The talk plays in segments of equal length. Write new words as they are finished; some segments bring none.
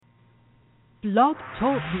Blog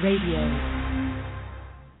Talk Radio.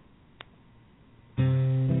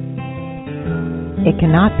 It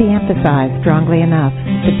cannot be emphasized strongly enough,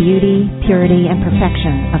 the beauty, purity, and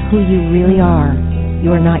perfection of who you really are.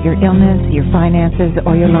 You are not your illness, your finances,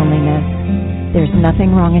 or your loneliness. There's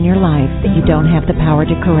nothing wrong in your life that you don't have the power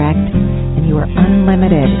to correct, and you are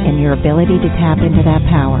unlimited in your ability to tap into that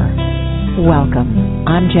power. Welcome.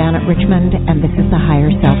 I'm Janet Richmond, and this is the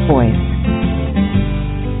Higher Self Voice.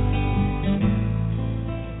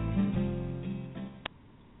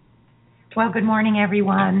 Well, good morning,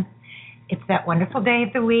 everyone. It's that wonderful day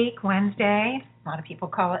of the week, Wednesday. A lot of people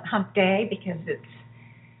call it hump day because it's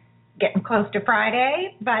getting close to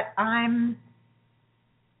Friday, but I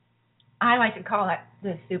like to call it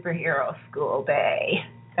the superhero school day.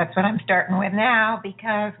 That's what I'm starting with now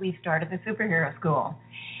because we've started the superhero school.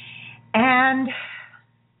 And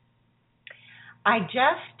I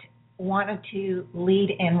just wanted to lead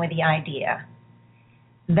in with the idea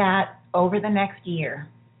that over the next year,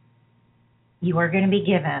 you are going to be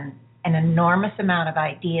given an enormous amount of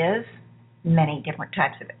ideas, many different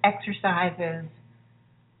types of exercises,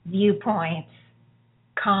 viewpoints,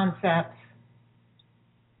 concepts,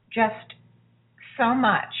 just so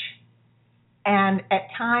much. And at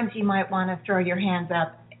times you might want to throw your hands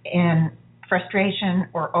up in frustration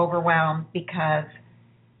or overwhelm because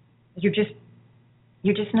you're just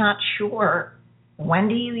not sure, when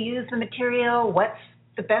do you use the material? What's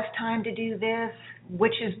the best time to do this?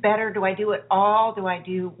 Which is better? Do I do it all? Do I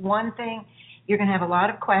do one thing? You're going to have a lot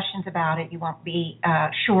of questions about it. You won't be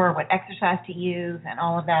sure what exercise to use and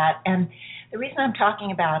all of that. And the reason I'm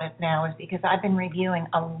talking about it now is because I've been reviewing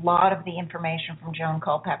a lot of the information from Joan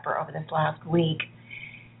Culpepper over this last week.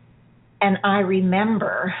 And I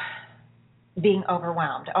remember being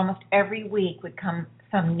overwhelmed. Almost every week would come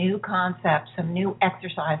some new concept, some new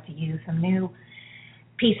exercise to use, some new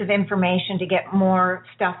piece of information to get more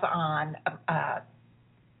stuff on,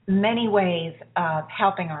 many ways of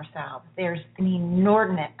helping ourselves. There's an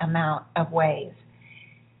inordinate amount of ways.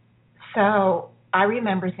 So I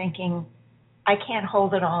remember thinking, I can't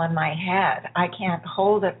hold it all in my head. I can't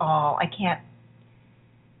hold it all. I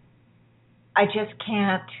just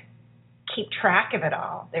can't keep track of it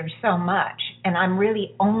all. There's so much. And I'm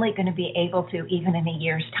really only going to be able to, even in a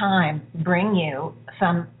year's time, bring you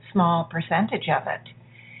some small percentage of it.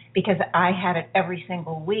 Because I had it every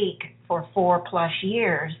single week for 4+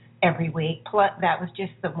 years, every week. Plus, that was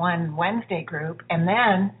just the one Wednesday group. And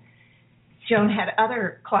then Joan had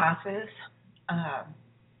other classes,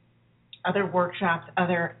 other workshops,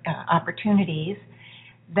 other opportunities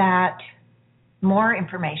that more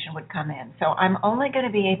information would come in. So I'm only going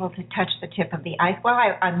to be able to touch the tip of the iceberg. Well,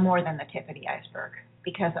 I'm more than the tip of the iceberg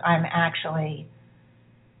because I'm actually,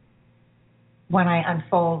 when I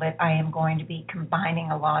unfold it, I am going to be combining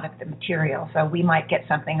a lot of the material. So we might get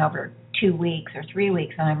something over 2 weeks or 3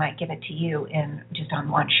 weeks, and I might give it to you in just on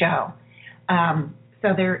one show.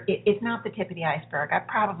 So it's not the tip of the iceberg. I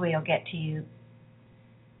probably will get to you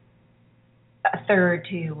a third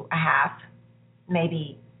to a half,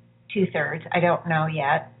 maybe 2/3. I don't know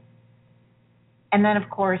yet. And then, of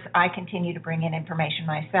course, I continue to bring in information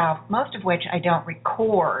myself, most of which I don't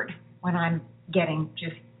record when I'm getting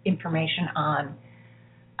just information on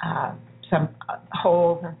some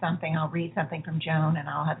holes in something. I'll read something from Joan and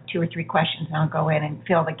I'll have 2 or 3 questions and I'll go in and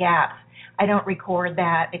fill the gaps. I don't record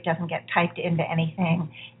that. It doesn't get typed into anything.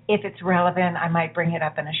 If it's relevant, I might bring it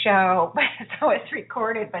up in a show. So it's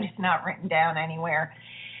recorded, but it's not written down anywhere.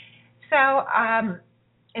 So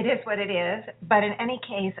it is what it is. But in any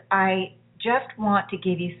case, I just want to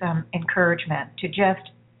give you some encouragement to just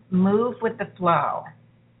move with the flow.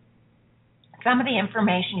 Some of the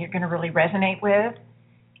information you're going to really resonate with,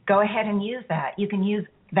 go ahead and use that. You can use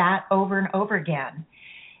that over and over again.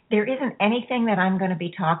 There isn't anything that I'm going to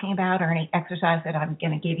be talking about or any exercise that I'm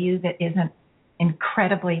going to give you that isn't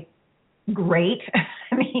incredibly great.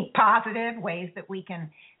 I mean, positive ways that we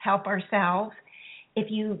can help ourselves.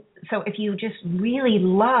 If you just really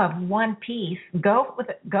love one piece, go with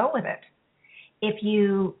it.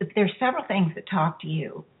 If there's several things that talk to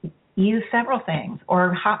you, use several things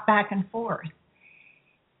or hop back and forth.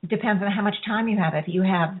 It depends on how much time you have. If you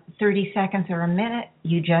have 30 seconds or a minute,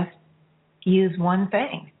 you just use one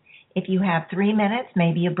thing. If you have 3 minutes,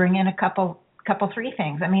 maybe you bring in a couple 3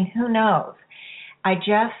 things. I mean, who knows? I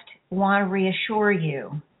just want to reassure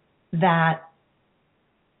you that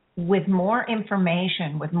with more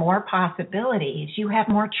information, with more possibilities, you have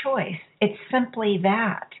more choice. It's simply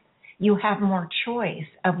that. You have more choice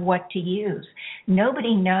of what to use.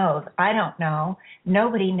 Nobody knows, I don't know,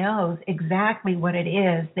 nobody knows exactly what it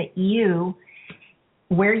is that you,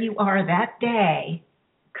 where you are that day,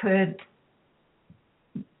 could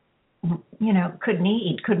could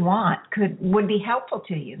need, could want, would be helpful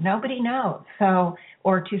to you. Nobody knows. So,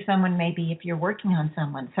 or to someone maybe if you're working on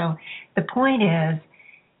someone. So the point is,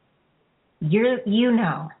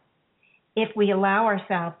 if we allow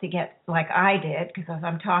ourselves to get, like I did, because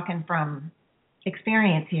I'm talking from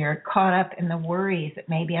experience here, caught up in the worries that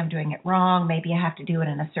maybe I'm doing it wrong, maybe I have to do it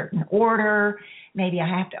in a certain order, maybe I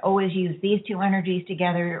have to always use these 2 energies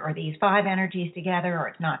together or these 5 energies together, or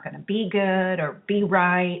it's not going to be good or be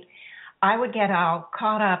right. I would get all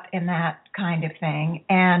caught up in that kind of thing,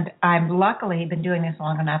 and I've luckily been doing this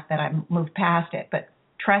long enough that I've moved past it. But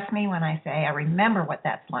trust me when I say I remember what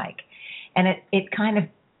that's like, and it kind of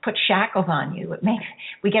puts shackles on you.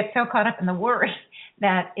 We get so caught up in the worry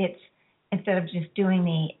that it's, instead of just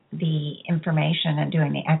doing the information and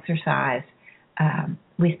doing the exercise,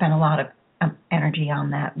 we spend a lot of energy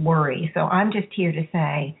on that worry. So I'm just here to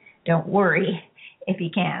say, don't worry if you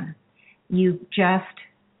can. You just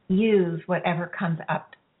use whatever comes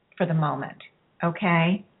up for the moment,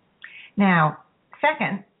 okay? Now,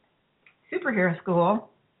 second, superhero school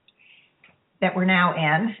that we're now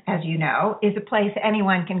in, as you know, is a place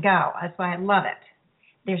anyone can go. That's why I love it.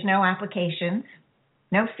 There's no applications,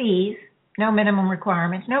 no fees, no minimum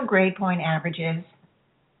requirements, no grade point averages,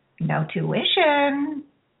 no tuition,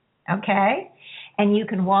 okay? And you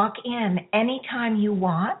can walk in anytime you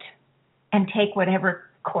want and take whatever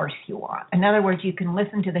course you want. In other words, you can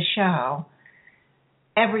listen to the show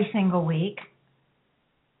every single week,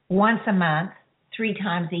 once a month, 3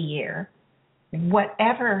 times a year,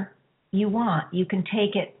 whatever you want. You can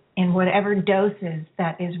take it in whatever doses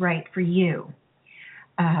that is right for you.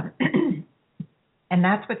 And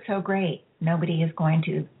that's what's so great. Nobody is going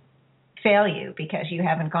to fail you because you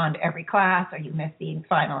haven't gone to every class or you missed the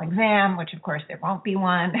final exam, which of course there won't be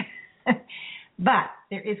one. But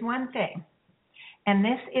there is one thing, and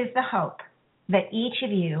this is the hope that each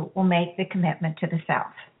of you will make the commitment to the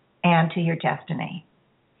self and to your destiny.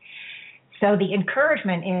 So the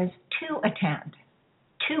encouragement is to attend,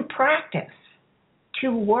 to practice,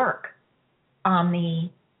 to work on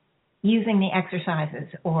using the exercises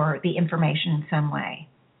or the information in some way.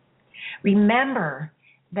 Remember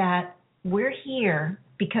that we're here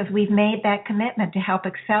because we've made that commitment to help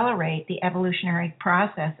accelerate the evolutionary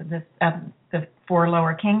process of the 4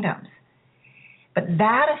 lower kingdoms. But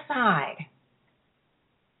that aside,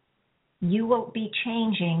 you will be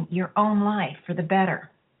changing your own life for the better.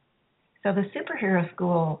 So the superhero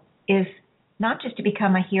school is not just to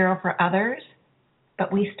become a hero for others,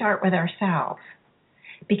 but we start with ourselves.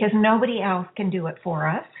 Because nobody else can do it for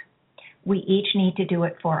us. We each need to do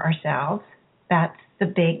it for ourselves. That's the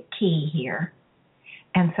big key here.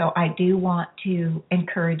 And so I do want to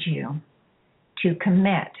encourage you to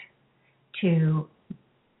commit to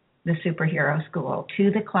the superhero school,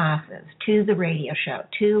 to the classes, to the radio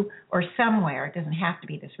show, or somewhere. It doesn't have to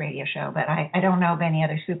be this radio show, but I don't know of any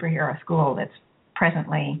other superhero school that's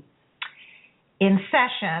presently in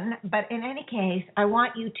session. But in any case, I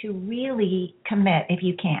want you to really commit if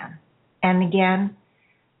you can. And again,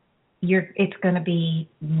 it's going to be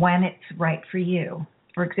when it's right for you.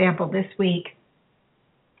 For example, last week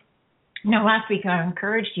I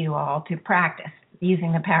encouraged you all to practice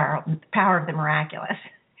using the power of the miraculous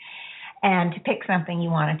and to pick something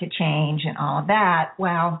you wanted to change and all of that.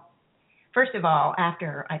 Well, first of all,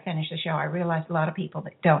 after I finished the show, I realized a lot of people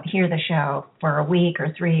that don't hear the show for a week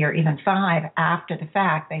or 3 or even 5 after the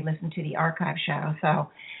fact, they listen to the archive show.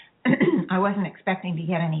 So I wasn't expecting to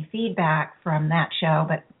get any feedback from that show,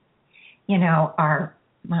 but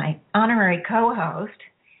my honorary co-host,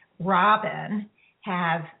 Robin,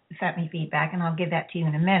 has sent me feedback, and I'll give that to you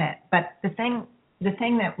in a minute. But the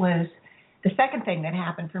second thing that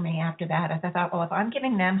happened for me after that is I thought, well, if I'm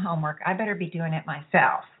giving them homework, I better be doing it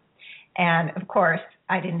myself. And, of course,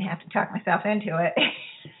 I didn't have to talk myself into it.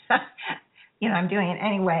 I'm doing it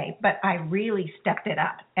anyway. But I really stepped it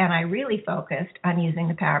up, and I really focused on using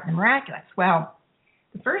the power of the miraculous. Well,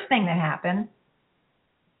 the first thing that happened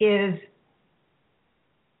is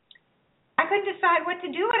I couldn't decide what to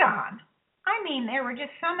do it on. I mean, there were just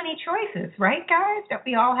so many choices, right, guys? Don't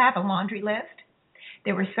we all have a laundry list?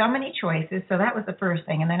 There were so many choices, so that was the first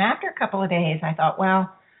thing. And then after a couple of days, I thought,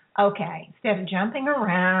 well, okay, instead of jumping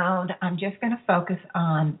around, I'm just going to focus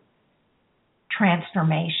on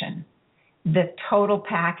transformation, the total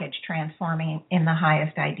package, transforming in the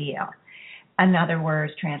highest ideal. In other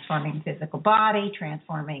words, transforming the physical body,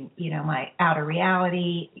 transforming, my outer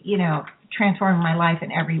reality, transforming my life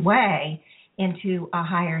in every way into a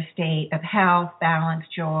higher state of health, balance,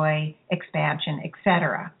 joy, expansion,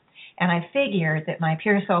 etc. And I figured that my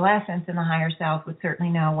pure soul essence and the higher self would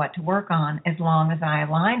certainly know what to work on as long as I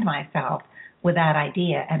aligned myself with that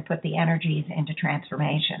idea and put the energies into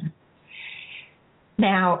transformation.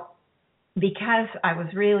 Now, because I was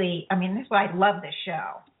really, this is why I love this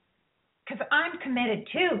show, because I'm committed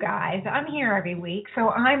too, guys. I'm here every week,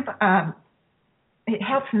 so it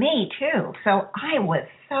helps me too. So I was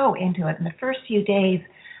so into it. In the first few days,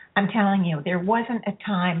 I'm telling you, there wasn't a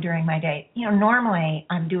time during my day. Normally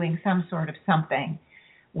I'm doing some sort of something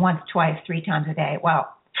once, twice, 3 times a day.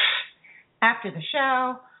 Well, after the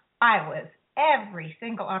show, I was every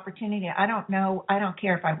single opportunity. I don't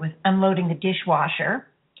care if I was unloading the dishwasher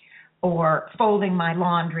or folding my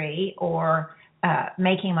laundry or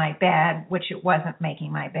making my bed, which it wasn't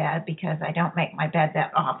making my bed because I don't make my bed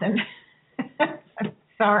that often. I'm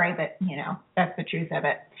sorry, but, that's the truth of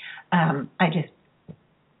it. I just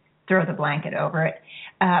throw the blanket over it.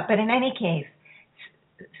 But in any case,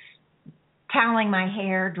 toweling my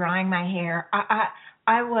hair, drying my hair,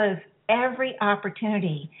 I was every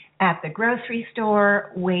opportunity at the grocery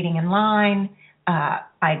store, waiting in line.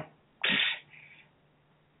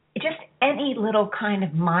 Just any little kind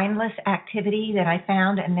of mindless activity that I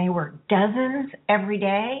found, and they were dozens every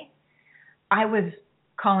day, I was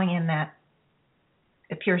calling in the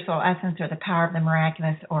pure soul essence or the power of the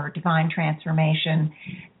miraculous or divine transformation,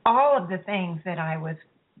 all of the things that I was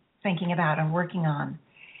thinking about and working on.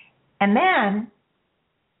 And then,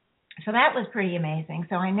 so that was pretty amazing.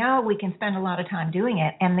 So I know we can spend a lot of time doing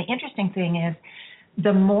it. And the interesting thing is,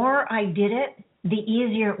 the more I did it, the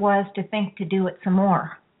easier it was to think to do it some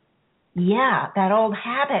more. Yeah, that old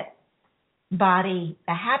habit body,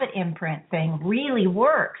 the habit imprint thing really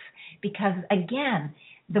works because, again,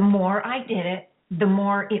 the more I did it, the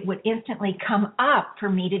more it would instantly come up for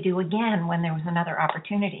me to do again when there was another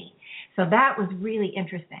opportunity. So that was really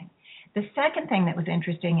interesting. The second thing that was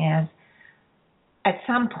interesting is, at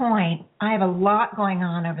some point, I have a lot going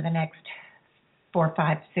on over the next 4,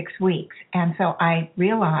 5, 6 weeks. And so I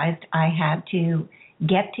realized I had to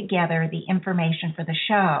get together the information for the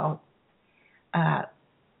show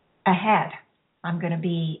ahead. I'm going to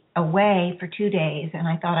be away for 2 days, and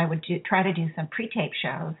I thought I would try to do some pre-tape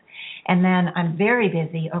shows. And then I'm very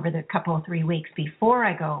busy over the couple of 3 weeks before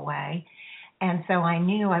I go away. And so I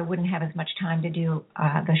knew I wouldn't have as much time to do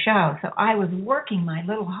the show. So I was working my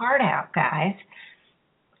little heart out, guys,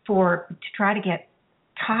 to try to get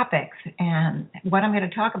topics and what I'm going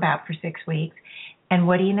to talk about for 6 weeks. And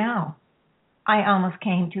what do you know? I almost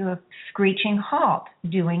came to a screeching halt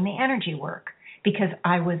doing the energy work because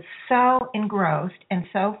I was so engrossed and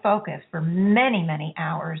so focused for many, many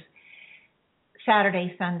hours,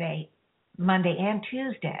 Saturday, Sunday, Monday, and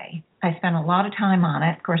Tuesday. I spent a lot of time on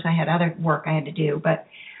it. Of course, I had other work I had to do, but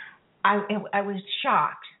I was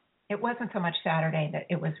shocked. It wasn't so much Saturday that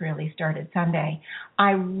it was really started Sunday.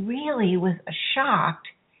 I really was shocked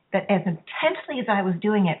that as intensely as I was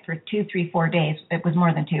doing it for 2, 3, 4 days, it was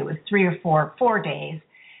more than 2, it was 3 or 4 days,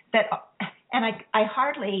 and I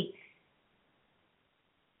hardly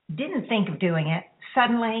didn't think of doing it.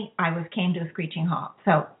 Suddenly, I came to a screeching halt.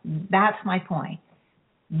 So that's my point.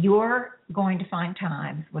 You're going to find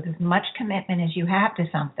times with as much commitment as you have to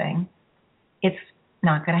something, it's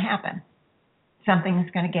not going to happen. Something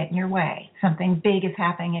is going to get in your way. Something big is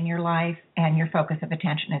happening in your life, and your focus of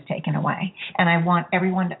attention is taken away. And I want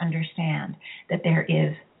everyone to understand that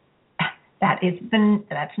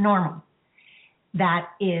that's normal. That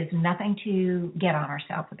is nothing to get on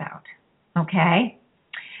ourselves about. Okay?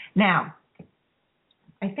 Now,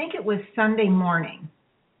 I think it was Sunday morning.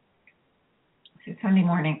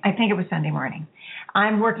 I think it was Sunday morning.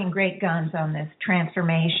 I'm working great guns on this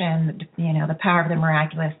transformation, the power of the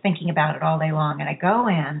miraculous, thinking about it all day long. And I go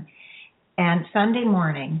in, and Sunday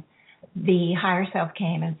morning, the higher self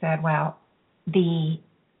came and said, well,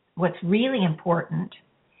 what's really important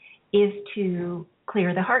is to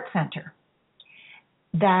clear the heart center.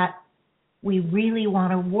 That we really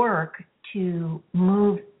want to work to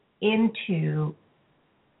move into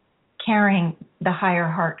carrying the higher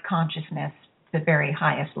heart consciousness the very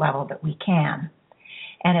highest level that we can.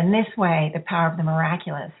 And in this way, the power of the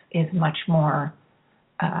miraculous is much more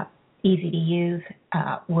easy to use,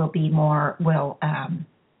 how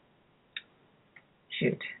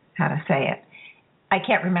to say it. I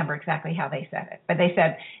can't remember exactly how they said it, but they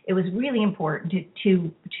said it was really important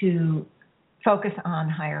to focus on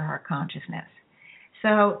higher heart consciousness.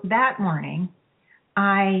 So that morning,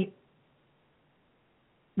 I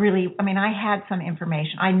had some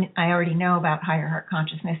information. I already know about higher heart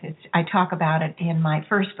consciousness. I talk about it in my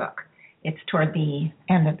first book. It's toward the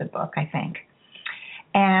end of the book, I think.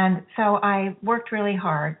 And so I worked really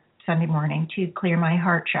hard Sunday morning to clear my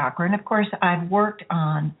heart chakra. And of course, I've worked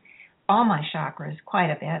on all my chakras quite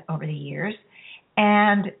a bit over the years.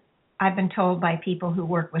 And I've been told by people who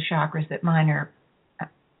work with chakras that mine are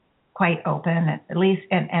quite open, at least,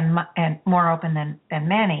 and more open than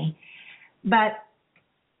many. But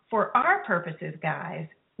for our purposes, guys,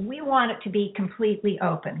 we want it to be completely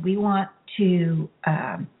open. We want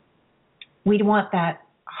that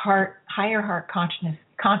higher heart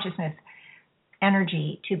consciousness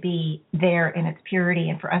energy to be there in its purity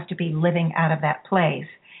and for us to be living out of that place.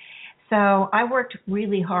 So I worked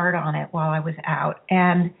really hard on it while I was out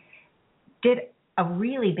and did a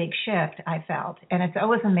really big shift, I felt. And it's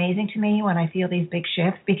always amazing to me when I feel these big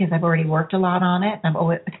shifts because I've already worked a lot on it and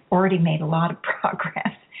I've already made a lot of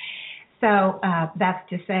progress. So that's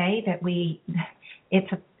to say that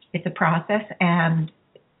it's a process, and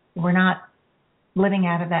we're not living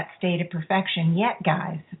out of that state of perfection yet,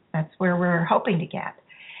 guys. That's where we're hoping to get.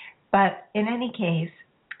 But in any case,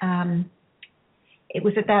 it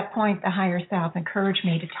was at that point the higher self encouraged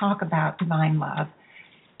me to talk about divine love,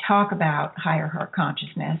 talk about higher heart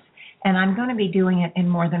consciousness, and I'm going to be doing it in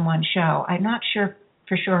more than one show. I'm not sure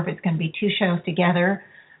for sure if it's going to be 2 shows together,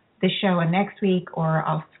 this show and next week, or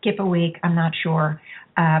I'll skip a week. I'm not sure.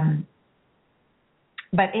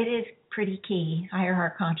 But it is pretty key. Higher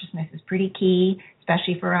heart consciousness is pretty key,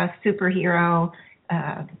 especially for us superhero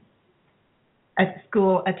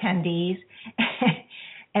school attendees.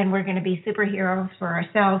 And we're going to be superheroes for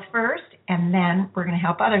ourselves first, and then we're going to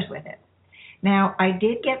help others with it. Now, I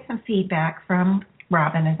did get some feedback from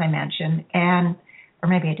Robin, as I mentioned, or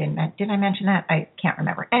maybe I didn't. Did I mention that? I can't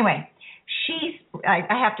remember. Anyway, I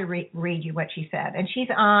have to read you what she said. And she's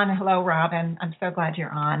on. Hello, Robin. I'm so glad you're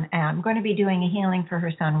on. And I'm going to be doing a healing for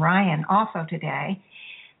her son, Ryan, also today.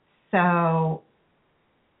 So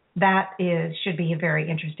that should be a very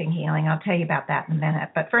interesting healing. I'll tell you about that in a minute.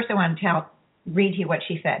 But first I want to read you what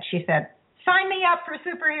she said. She said, sign me up for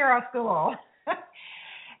superhero school.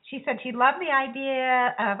 She said she loved the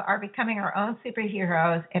idea of our becoming our own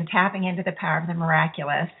superheroes and tapping into the power of the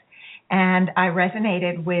miraculous. And I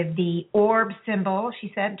resonated with the orb symbol,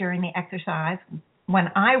 she said, during the exercise when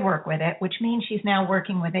I work with it, which means she's now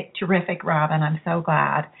working with it. Terrific, Robin. I'm so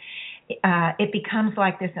glad. It becomes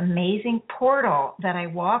like this amazing portal that I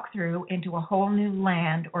walk through into a whole new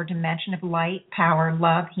land or dimension of light, power,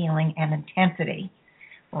 love, healing, and intensity.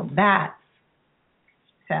 Well, that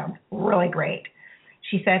sounds really great.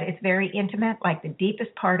 She said, it's very intimate, like the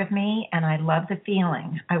deepest part of me, and I love the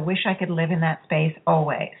feeling. I wish I could live in that space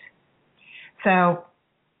always. So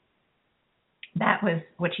that was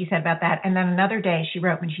what she said about that. And then another day she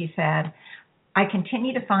wrote when she said, I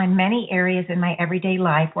continue to find many areas in my everyday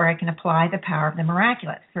life where I can apply the power of the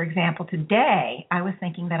miraculous. For example, today I was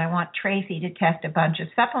thinking that I want Tracy to test a bunch of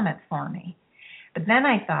supplements for me. But then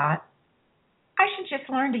I thought, I should just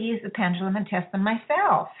learn to use the pendulum and test them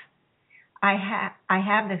myself. I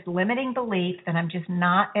have this limiting belief that I'm just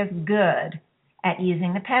not as good at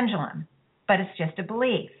using the pendulum, but it's just a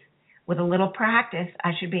belief. With a little practice,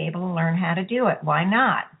 I should be able to learn how to do it. Why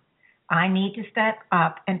not? I need to step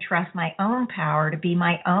up and trust my own power to be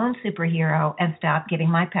my own superhero and stop giving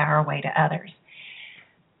my power away to others.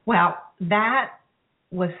 Well, that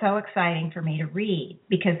was so exciting for me to read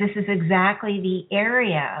because this is exactly the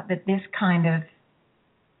area that this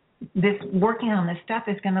working on this stuff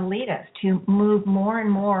is going to lead us to move more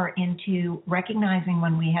and more into recognizing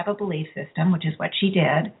when we have a belief system, which is what she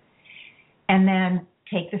did, and then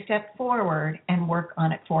take the step forward and work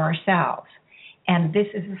on it for ourselves. And this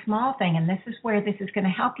is a small thing, and this is where this is going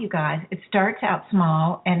to help you guys. It starts out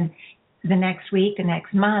small, and the next week, the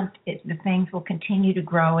next month, the things will continue to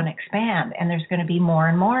grow and expand, and there's going to be more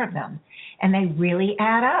and more of them, and they really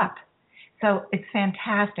add up. So it's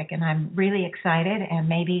fantastic, and I'm really excited, and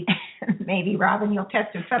maybe, Robin, you'll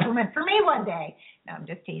test a supplement for me one day. No, I'm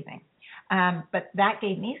just teasing. But that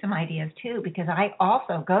gave me some ideas, too, because I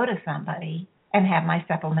also go to somebody and have my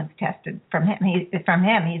supplements tested from him.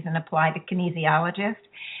 He's an applied kinesiologist.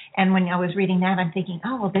 And when I was reading that, I'm thinking,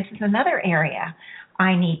 oh, well, this is another area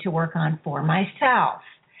I need to work on for myself.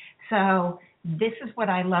 So this is what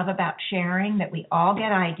I love about sharing, that we all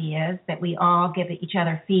get ideas, that we all give each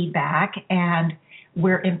other feedback, and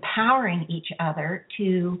we're empowering each other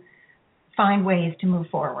to find ways to move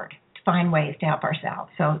forward, to find ways to help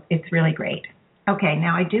ourselves. So it's really great. Okay,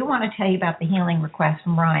 now I do want to tell you about the healing request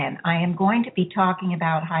from Ryan. I am going to be talking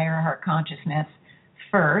about higher heart consciousness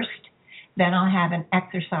first, then I'll have an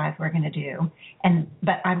exercise we're going to do,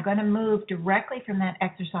 but I'm going to move directly from that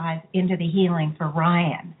exercise into the healing for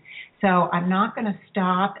Ryan. So I'm not going to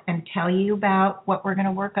stop and tell you about what we're going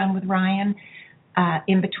to work on with Ryan.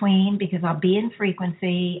 in between because I'll be in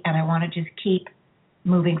frequency and I want to just keep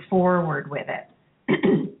moving forward with it.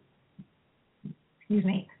 Excuse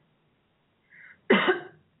me.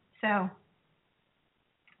 So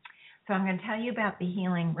I'm going to tell you about the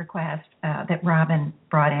healing request that Robin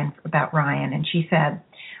brought in about Ryan. And she said,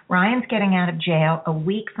 Ryan's getting out of jail a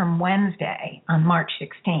week from Wednesday on March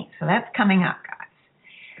 16th. So that's coming up,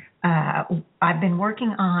 guys. I've been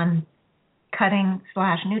working on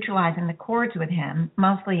cutting/neutralizing the cords with him,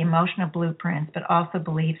 mostly emotional blueprints, but also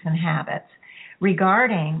beliefs and habits,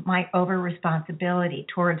 regarding my over-responsibility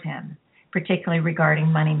towards him, particularly regarding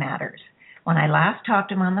money matters. When I last talked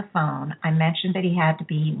to him on the phone, I mentioned that he had to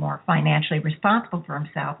be more financially responsible for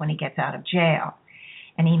himself when he gets out of jail.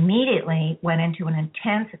 And he immediately went into an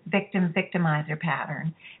intense victim-victimizer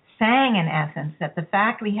pattern, saying in essence that the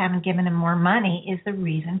fact we haven't given him more money is the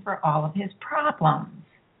reason for all of his problems.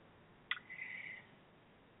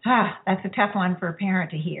 That's a tough one for a parent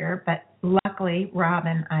to hear, but luckily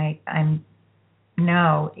Robin, I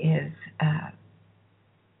know, is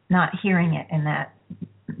not hearing it in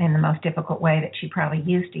the most difficult way that she probably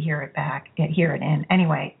used to hear it in.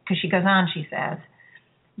 Anyway, because she goes on, she says,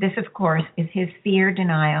 this, of course, is his fear,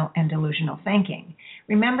 denial, and delusional thinking.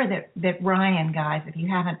 Remember that Ryan, guys, if you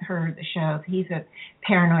haven't heard the shows, he's a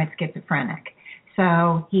paranoid schizophrenic.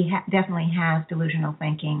 So he definitely has delusional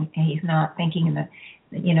thinking, and he's not thinking in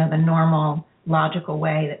the normal, logical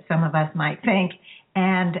way that some of us might think.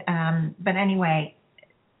 And but anyway,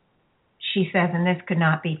 she says, and this could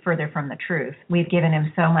not be further from the truth. We've given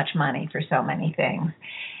him so much money for so many things.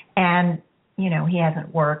 And, he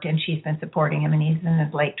hasn't worked, and she's been supporting him, and he's in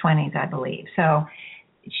his late 20s, I believe. So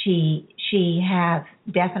she has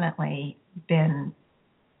definitely been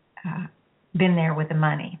there with the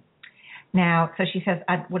money. Now, so she says,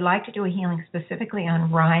 I would like to do a healing specifically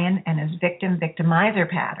on Ryan and his victim-victimizer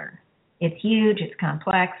pattern. It's huge, it's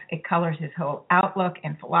complex, it colors his whole outlook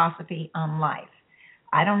and philosophy on life.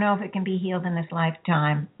 I don't know if it can be healed in this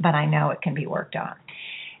lifetime, but I know it can be worked on.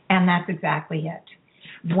 And that's exactly it.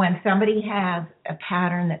 When somebody has a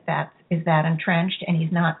pattern that is entrenched and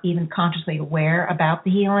he's not even consciously aware about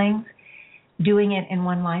the healings, doing it in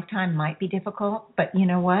one lifetime might be difficult, but you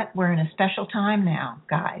know what? We're in a special time now,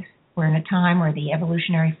 guys. We're in a time where the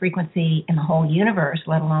evolutionary frequency in the whole universe,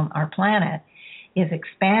 let alone our planet, is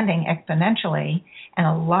expanding exponentially, and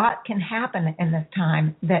a lot can happen in this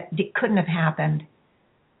time that couldn't have happened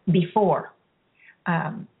before.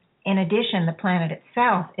 In addition, the planet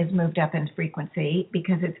itself is moved up in frequency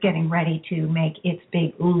because it's getting ready to make its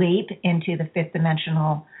big leap into the fifth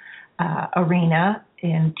dimensional arena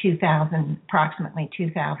in approximately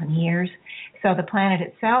 2,000 years. So the planet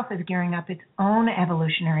itself is gearing up its own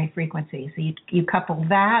evolutionary frequency. So you couple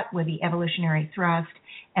that with the evolutionary thrust,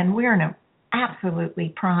 and we're in an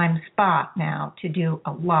absolutely prime spot now to do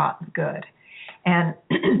a lot of good, and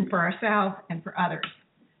for ourselves and for others.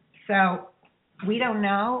 So we don't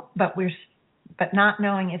know, but not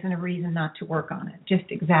knowing isn't a reason not to work on it. Just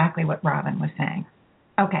exactly what Robin was saying.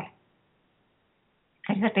 Okay.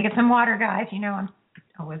 I just have to get some water, guys. I'm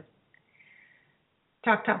always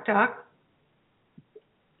talk.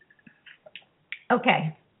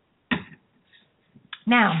 Okay.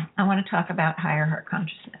 Now, I want to talk about higher heart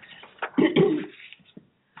consciousness.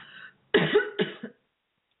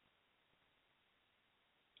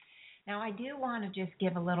 Now, I do want to just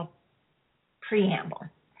give a little preamble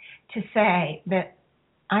to say that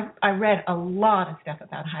I read a lot of stuff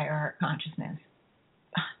about higher heart consciousness,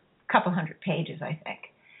 a couple hundred pages, I think,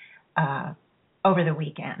 over the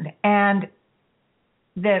weekend. And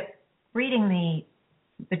reading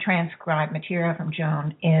the transcribed material from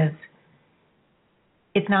Joan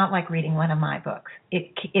it's not like reading one of my books.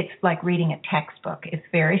 It's like reading a textbook. It's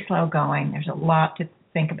very slow going. There's a lot to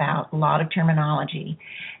think about, a lot of terminology.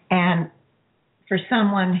 And for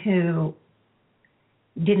someone who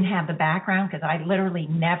didn't have the background, because I literally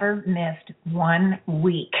never missed 1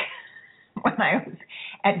 week when I was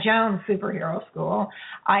at Joan's superhero school.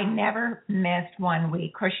 I never missed 1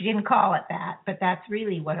 week. Of course, she didn't call it that, but that's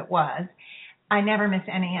really what it was. I never missed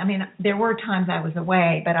any. I mean, there were times I was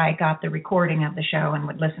away, but I got the recording of the show and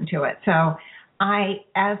would listen to it. So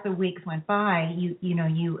as the weeks went by, you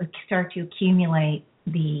start to accumulate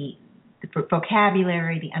the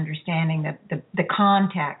vocabulary, the understanding, the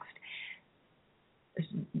context.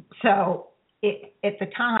 So at the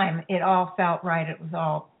time, it all felt right. It was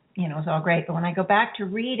all great. But when I go back to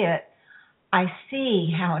read it, I see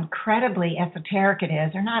how incredibly esoteric it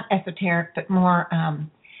is, or not esoteric, but more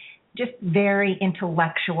just very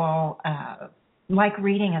intellectual, like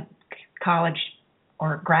reading a college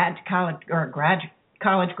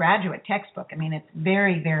graduate textbook. I mean, it's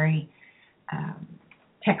very, very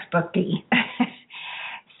textbooky.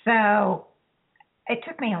 So it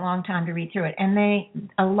took me a long time to read through it. And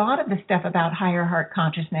a lot of the stuff about higher heart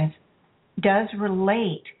consciousness does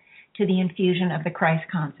relate to the infusion of the Christ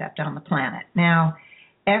concept on the planet. Now,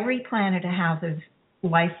 every planet that houses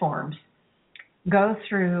life forms goes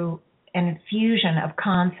through an infusion of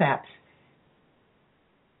concepts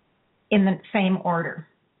in the same order.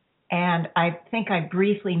 And I think I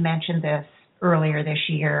briefly mentioned this earlier this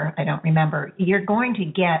year. I don't remember. You're going to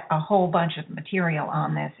get a whole bunch of material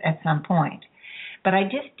on this at some point. But I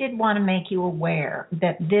just did want to make you aware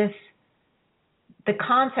that the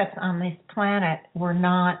concepts on this planet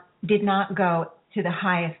did not go to the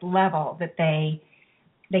highest level that they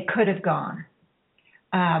could have gone.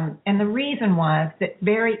 And the reason was that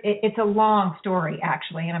it's a long story,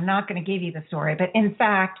 actually, and I'm not going to give you the story, but in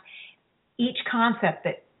fact, each concept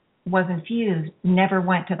that was infused never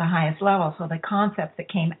went to the highest level, so the concepts that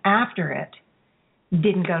came after it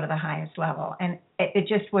didn't go to the highest level. And it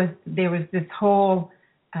just was, there was this whole,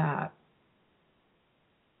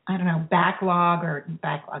 backlog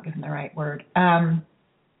isn't the right word,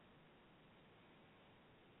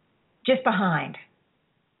 just behind.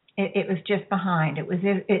 It was just behind.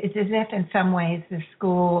 It's as if in some ways this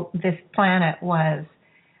planet was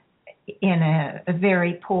in a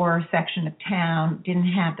very poor section of town,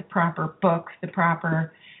 didn't have the proper books, the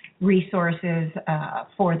proper resources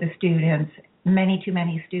for the students, too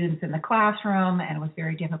many students in the classroom, and it was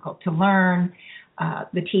very difficult to learn.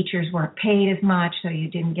 The teachers weren't paid as much, so you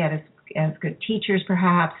didn't get as good teachers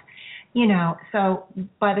perhaps. So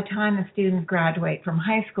by the time the students graduate from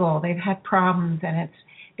high school, they've had problems, and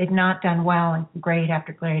they've not done well in grade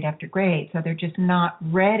after grade after grade, so they're just not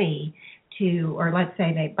ready to, or let's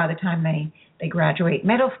say by the time they graduate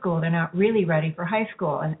middle school, they're not really ready for high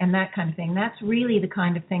school, and that kind of thing. That's really the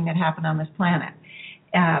kind of thing that happened on this planet.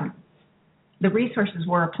 The resources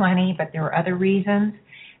were plenty, but there were other reasons.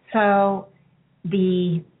 So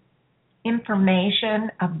the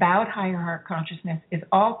information about higher heart consciousness is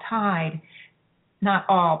all tied, not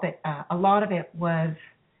all, but a lot of it was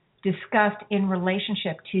discussed in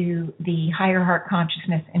relationship to the higher heart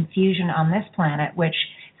consciousness infusion on this planet, which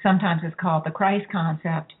sometimes is called the Christ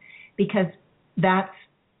concept, because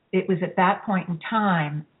it was at that point in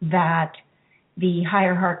time that the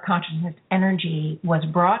higher heart consciousness energy was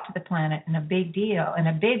brought to the planet in a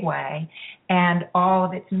big way, and all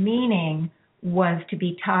of its meaning was to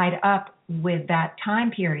be tied up with that time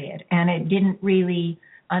period, and it didn't really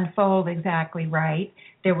unfold exactly right.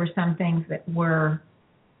 There were some things that were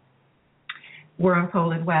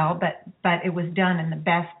unfolded well, but it was done in the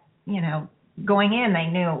best, going in, they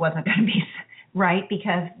knew it wasn't going to be right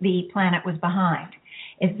because the planet was behind.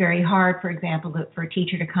 It's very hard, for example, for a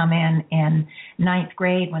teacher to come in ninth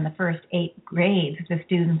grade when the first 8 grades, the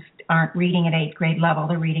students aren't reading at 8th grade level,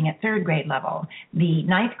 they're reading at 3rd grade level. The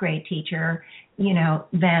ninth grade teacher,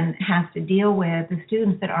 then has to deal with the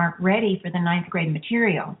students that aren't ready for the ninth grade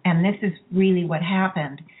material. And this is really what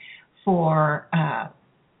happened for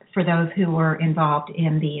those who were involved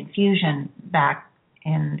in the infusion back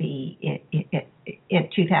in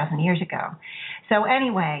 2,000 years ago. So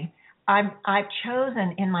anyway, I've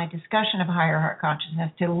chosen in my discussion of higher heart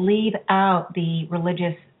consciousness to leave out the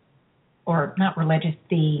religious, or not religious,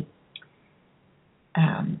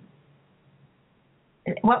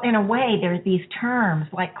 in a way, there's these terms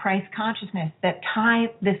like Christ consciousness that tie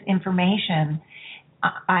this information.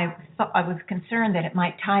 I was concerned that it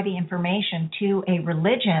might tie the information to a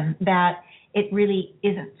religion that it really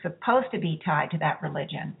isn't supposed to be tied to that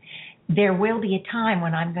religion. There will be a time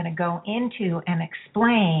when I'm going to go into and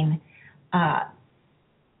explain, and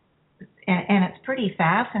it's pretty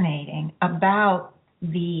fascinating, about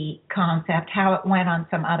the concept, how it went on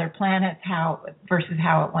some other planets, versus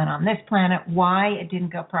how it went on this planet, why it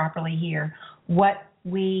didn't go properly here, what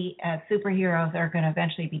we as superheroes are going to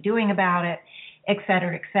eventually be doing about it, et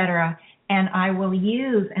cetera, et cetera. And I will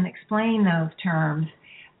use and explain those terms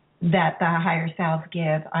that the higher selves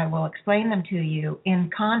give. I will explain them to you in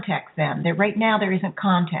context then. Right now there isn't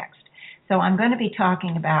context. So I'm going to be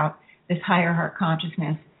talking about this higher heart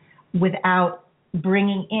consciousness without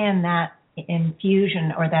bringing in that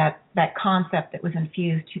infusion or that concept that was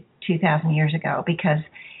infused 2,000 years ago, because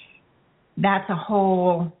that's a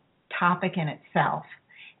whole topic in itself.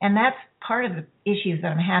 And that's part of the issues that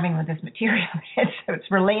I'm having with this material. It's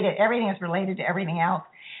related. Everything is related to everything else.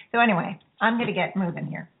 So anyway, I'm going to get moving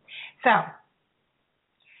here. So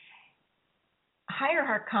higher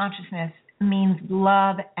heart consciousness means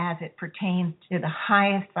love as it pertains to the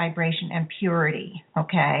highest vibration and purity,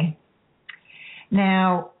 okay?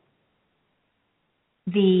 Now,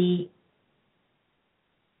 the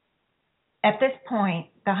at this point,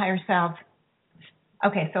 the higher selves,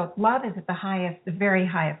 okay, so love is at the very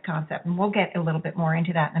highest concept, and we'll get a little bit more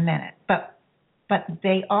into that in a minute. But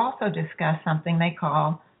they also discuss something they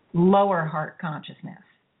call lower heart consciousness.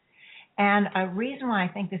 And a reason why I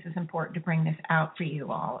think this is important to bring this out for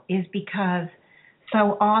you all is because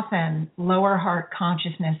so often lower heart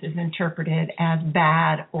consciousness is interpreted as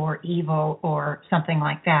bad or evil or something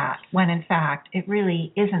like that, when in fact it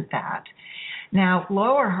really isn't that. Now,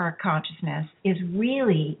 lower heart consciousness is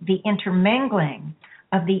really the intermingling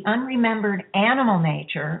of the unremembered animal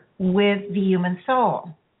nature with the human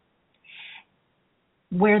soul,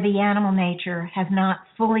 where the animal nature has not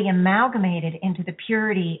fully amalgamated into the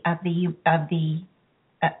purity of the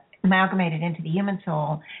amalgamated into the human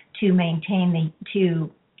soul to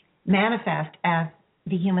manifest as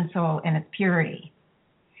the human soul in its purity.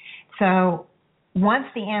 So once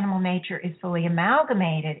the animal nature is fully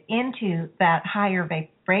amalgamated into that higher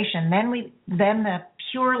vibration, then the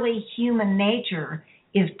purely human nature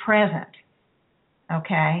is present.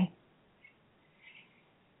 Okay?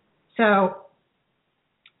 So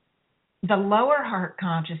the lower heart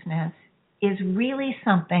consciousness is really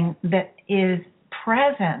something that is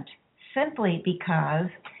present simply because,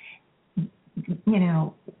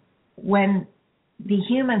 when the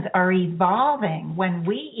humans are evolving, when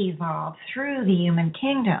we evolve through the human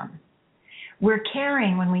kingdom, we're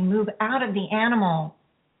carrying, when we move out of the animal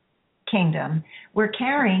kingdom, we're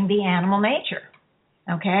carrying the animal nature,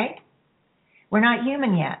 okay? We're not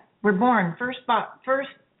human yet. We're born, first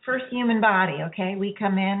human body, okay? We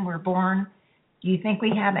come in, we're born. Do you think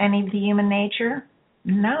we have any of the human nature?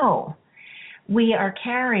 No. We are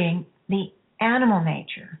carrying the animal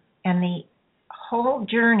nature, and the whole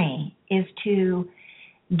journey is to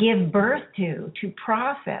give birth to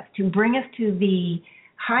process, to bring us to the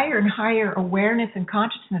higher and higher awareness and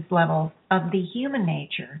consciousness levels of the human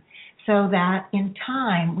nature, so that in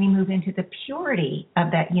time we move into the purity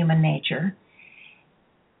of that human nature.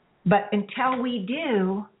 But until we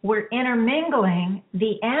do, we're intermingling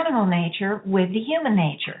the animal nature with the human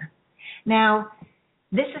nature. Now,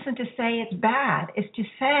 this isn't to say it's bad. It's to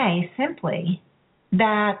say simply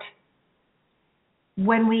that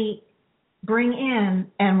when we bring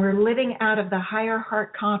in and we're living out of the higher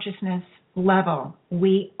heart consciousness level,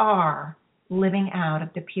 we are living out of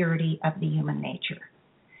the purity of the human nature.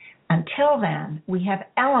 Until then, we have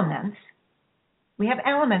elements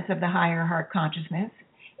of the higher heart consciousness.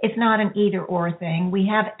 It's not an either or thing. We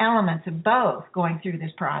have elements of both going through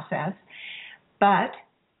this process, but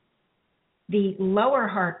the lower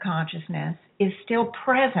heart consciousness is still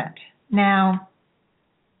present. Now,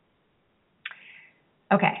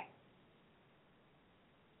 okay.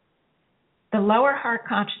 The lower heart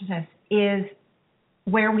consciousness is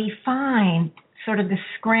where we find sort of the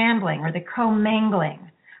scrambling or the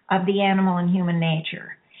commingling of the animal and human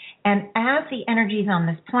nature. And as the energies on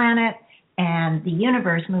this planet and the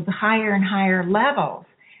universe move higher and higher levels,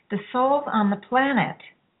 the souls on the planet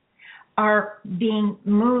are being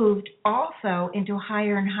moved also into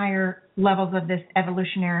higher and higher levels of this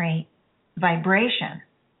evolutionary vibration.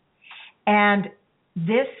 And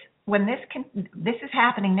this is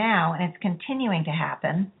happening now, and it's continuing to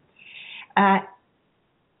happen,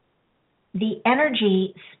 the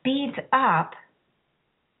energy speeds up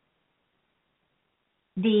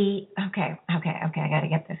I got to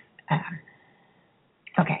get this.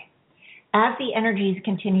 As the energies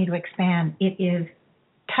continue to expand, it is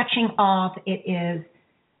touching off, it is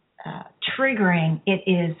triggering, it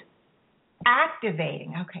is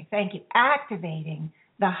activating, activating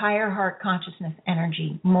the higher heart consciousness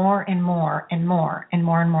energy more and more and more and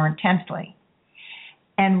more and more intensely.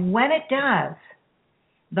 And when it does,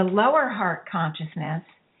 the lower heart consciousness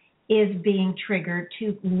is being triggered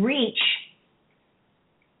to reach,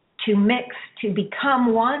 to mix, to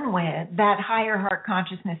become one with that higher heart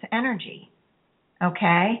consciousness energy.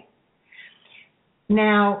 Okay?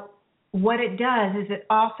 Now, what it does is it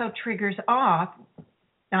also triggers off,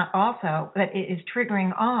 not also, but it is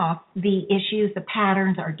triggering off the issues, the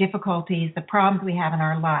patterns, our difficulties, the problems we have in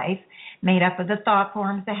our life, made up of the thought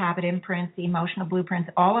forms, the habit imprints, the emotional blueprints,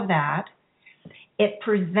 all of that. It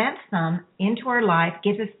presents them into our life,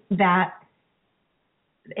 gives us that,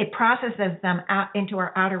 it processes them out into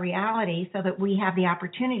our outer reality so that we have the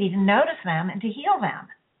opportunity to notice them and to heal them.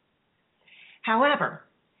 However,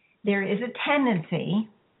 there is a tendency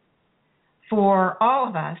for all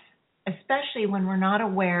of us, especially when we're not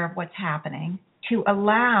aware of what's happening, to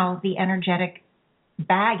allow the energetic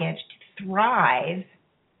baggage to thrive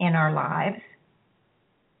in our lives.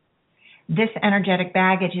 This energetic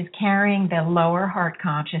baggage is carrying the lower heart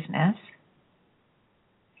consciousness,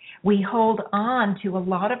 We hold on to a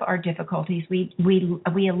lot of our difficulties.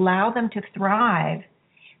 We allow them to thrive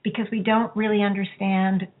because we don't really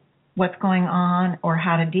understand what's going on or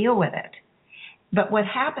how to deal with it. But what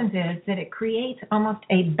happens is that it creates almost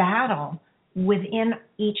a battle within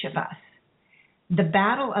each of us. The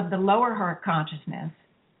battle of the lower heart consciousness,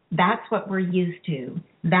 that's what we're used to.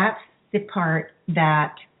 That's the part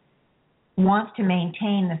that wants to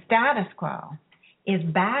maintain the status quo, is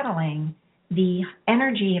battling the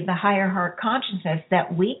energy of the higher heart consciousness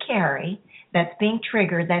that we carry, that's being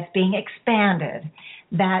triggered, that's being expanded,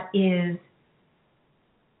 that is,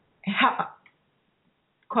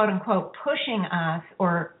 quote unquote, pushing us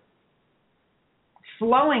or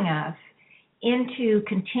flowing us into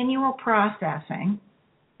continual processing,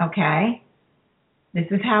 okay? This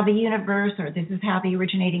is how the universe, or this is how the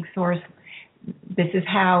originating source, this is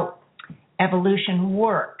how evolution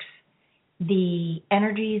works. The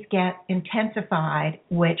energies get intensified,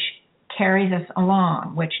 which carries us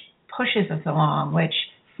along, which pushes us along, which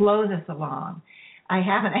flows us along. I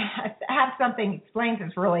have something explains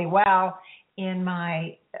this really well in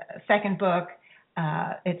my second book.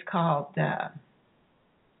 It's called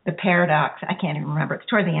The Paradox. I can't even remember. It's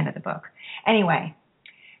toward the end of the book. Anyway,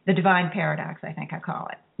 The Divine Paradox, I think I call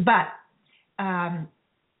it. But in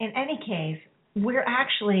any case, we're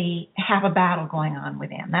actually have a battle going on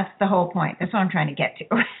within. That's the whole point. That's what I'm trying to get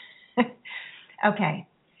to. Okay.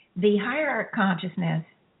 The higher consciousness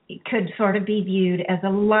could sort of be viewed as a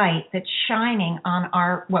light that's shining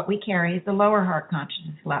on what we carry as the lower heart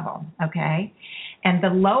consciousness level, okay? And the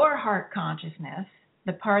lower heart consciousness,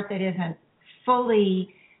 the part that isn't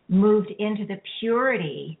fully moved into the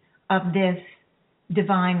purity of this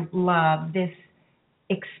divine love, this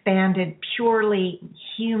expanded, purely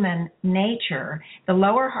human nature, the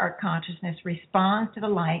lower heart consciousness responds to the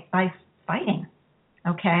light by fighting,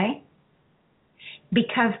 okay?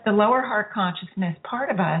 Because the lower heart consciousness part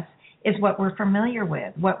of us is what we're familiar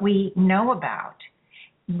with, what we know about,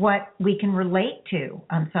 what we can relate to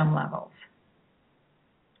on some levels.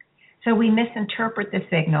 So we misinterpret the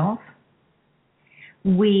signals.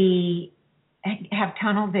 We have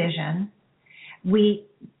tunnel vision. We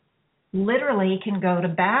literally can go to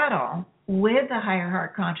battle with the higher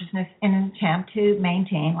heart consciousness in an attempt to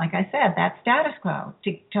maintain, like I said, that status quo,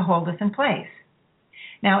 to hold us in place.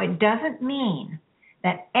 Now, it doesn't mean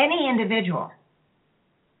that any individual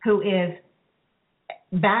who is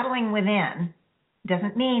battling within,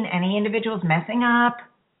 doesn't mean any individual is messing up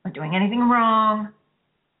or doing anything wrong.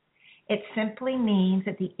 It simply means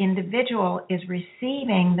that the individual is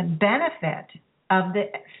receiving the benefit of the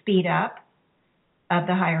speed up of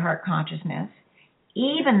the higher heart consciousness,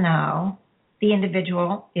 even though the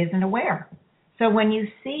individual isn't aware. So when you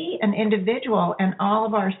see an individual, and all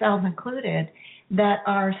of ourselves included, that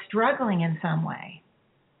are struggling in some way,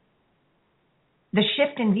 the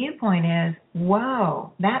shift in viewpoint is,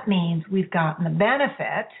 whoa, that means we've gotten the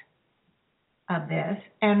benefit of this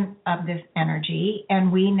and of this energy,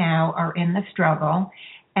 and we now are in the struggle.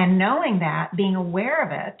 And knowing that, being aware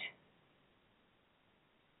of it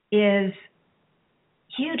is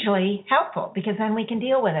hugely helpful, because then we can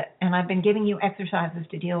deal with it. And I've been giving you exercises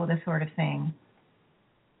to deal with this sort of thing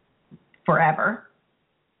forever,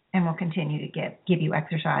 and we'll continue to give you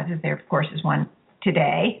exercises. There, of course, is one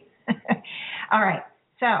today. All right,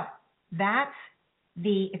 so that's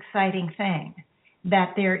the exciting thing,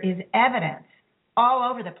 that there is evidence all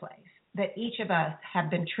over the place that each of us have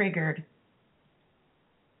been triggered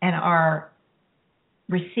and are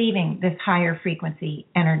receiving this higher frequency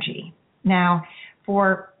energy. Now,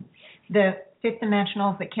 for the fifth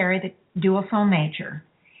dimensionals that carry the dual soul nature,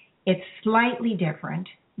 it's slightly different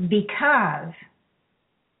because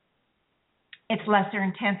it's lesser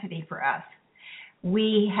intensity for us.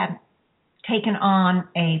 We have taken on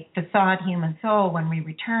a facade human soul when we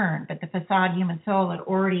return, but the facade human soul was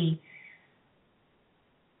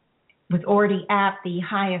already at the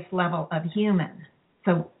highest level of human.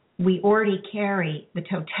 So we already carry the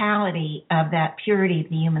totality of that purity of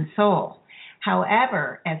the human soul.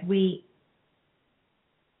 However, as we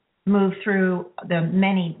move through the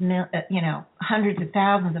many, hundreds of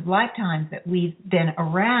thousands of lifetimes that we've been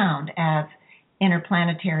around as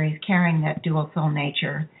interplanetaries carrying that dual soul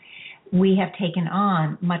nature, we have taken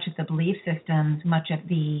on much of the belief systems, much of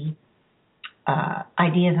the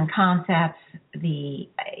ideas and concepts, the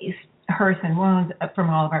hurts and wounds from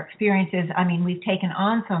all of our experiences. I mean, we've taken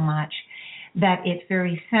on so much that it's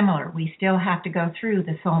very similar. We still have to go through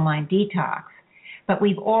the soul mind detox, but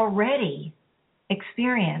we've already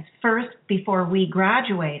experienced, first before we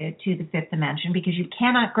graduated to the fifth dimension, because you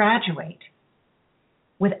cannot graduate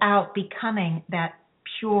without becoming that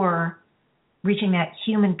pure reaching that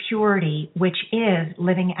human purity, which is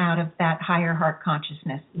living out of that higher heart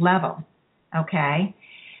consciousness level. Okay?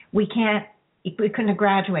 We couldn't have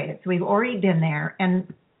graduated, so we've already been there.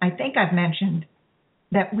 And I think I've mentioned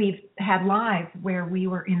that we've had lives where we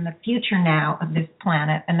were in the future now of this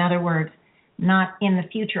planet. In other words, not in the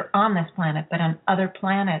future on this planet, but on other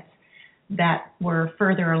planets that were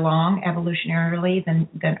further along evolutionarily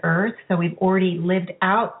than Earth. So we've already lived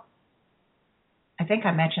out. I think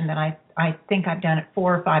I mentioned that I think I've done it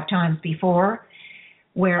 4 or 5 times before,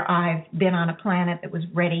 where I've been on a planet that was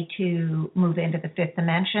ready to move into the 5th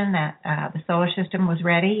dimension, that the solar system was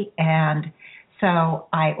ready. And so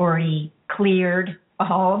I already cleared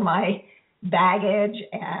all of my baggage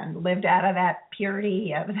and lived out of that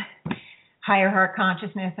purity of higher heart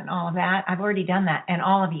consciousness and all of that. I've already done that, and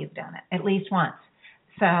all of you have done it at least once.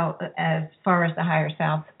 So as far as the higher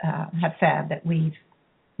selves have said, that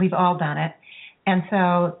we've all done it. And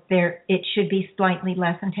so it should be slightly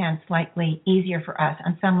less intense, slightly easier for us.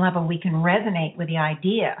 On some level, we can resonate with the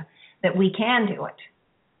idea that we can do it,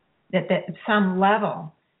 that at some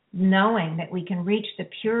level, knowing that we can reach the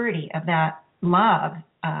purity of that love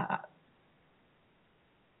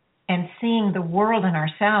and seeing the world and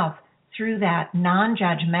ourselves through that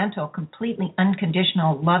non-judgmental, completely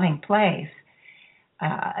unconditional, loving place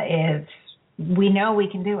we know we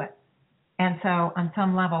can do it. And so on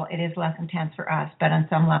some level, it is less intense for us, but on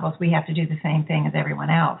some levels, we have to do the same thing as everyone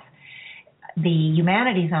else. The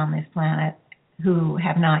humanities on this planet who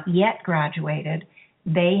have not yet graduated,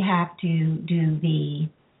 they have to do the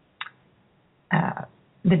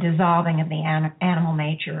dissolving of the animal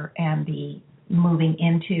nature and the moving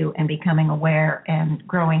into and becoming aware and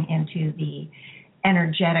growing into the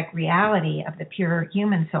energetic reality of the pure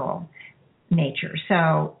human soul nature.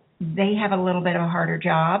 So they have a little bit of a harder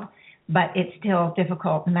job, but it's still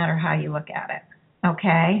difficult no matter how you look at it.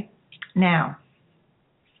 Okay? Now,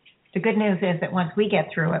 the good news is that once we get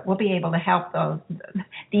through it, we'll be able to help the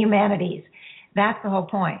humanities. That's the whole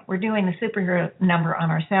point. We're doing the superhero number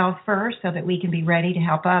on ourselves first so that we can be ready to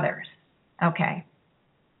help others. Okay.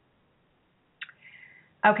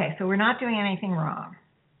 Okay, so we're not doing anything wrong.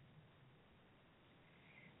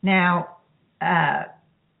 Now, the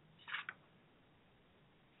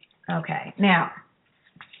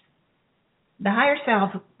higher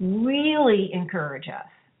selves really encourage us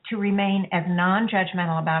to remain as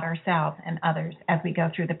non-judgmental about ourselves and others as we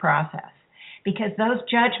go through the process, because those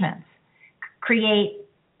judgments create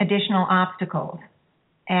additional obstacles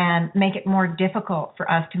and make it more difficult for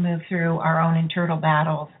us to move through our own internal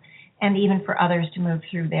battles and even for others to move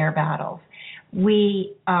through their battles.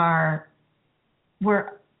 We're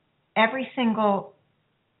every single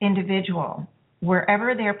individual,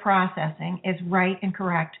 wherever they're processing, is right and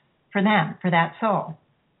correct for them, for that soul,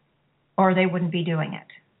 or they wouldn't be doing it.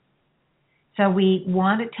 So we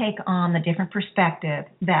want to take on the different perspective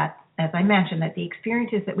that, as I mentioned, that the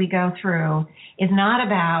experiences that we go through is not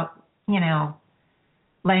about,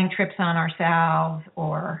 laying trips on ourselves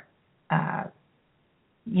or,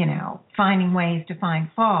 finding ways to find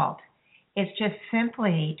fault. It's just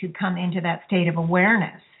simply to come into that state of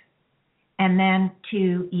awareness and then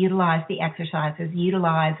to utilize the exercises,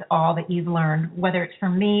 utilize all that you've learned, whether it's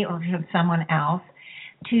from me or from someone else,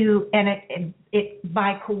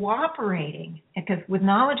 by cooperating, because with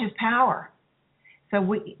knowledge is power. So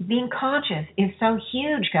being conscious is so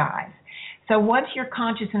huge, guys. So once you're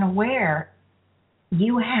conscious and aware,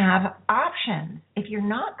 you have options. If you're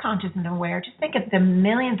not conscious and aware, just think of the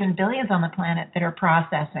millions and billions on the planet that are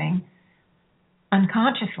processing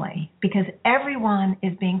unconsciously, because everyone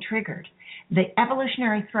is being triggered. The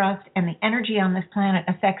evolutionary thrust and the energy on this planet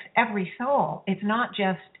affects every soul. It's not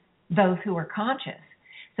just those who are conscious.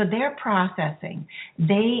 So they're processing.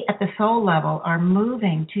 They, at the soul level, are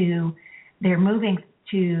moving to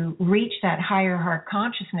reach that higher heart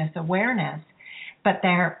consciousness awareness, but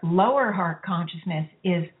their lower heart consciousness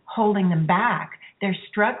is holding them back. They're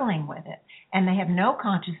struggling with it, and they have no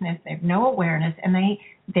consciousness, they have no awareness, and they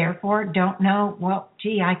therefore don't know, well,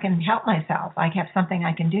 gee, I can help myself. I have something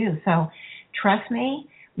I can do. So trust me,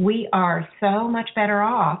 we are so much better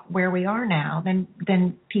off where we are now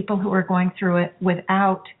than people who are going through it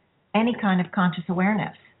without any kind of conscious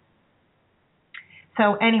awareness.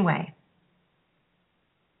 So anyway,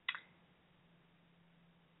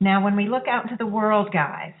 now when we look out into the world,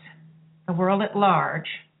 guys, the world at large,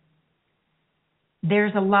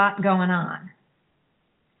 there's a lot going on.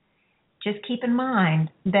 Just keep in mind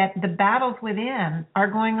that the battles within are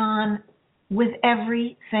going on with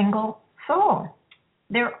every single soul.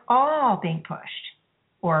 They're all being pushed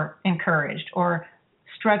or encouraged or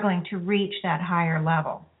struggling to reach that higher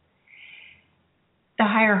level. the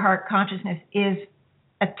higher heart consciousness is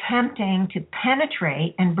attempting to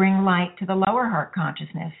penetrate and bring light to the lower heart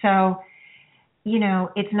consciousness. So,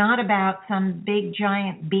 it's not about some big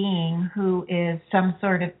giant being who is some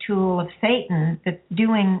sort of tool of Satan that's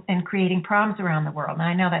doing and creating problems around the world. And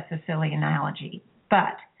I know that's a silly analogy,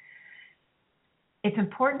 but it's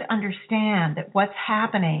important to understand that what's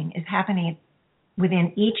happening is happening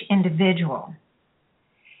within each individual.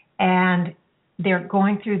 And they're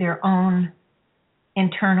going through their own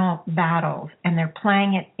internal battles, and they're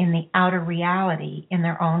playing it in the outer reality in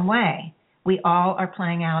their own way. We all are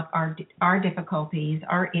playing out our difficulties,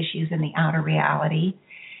 our issues in the outer reality,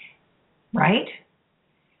 right?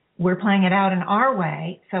 We're playing it out in our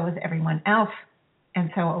way, so is everyone else. And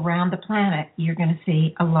so around the planet, you're going to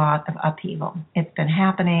see a lot of upheaval. It's been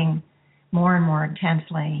happening more and more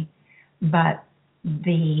intensely, but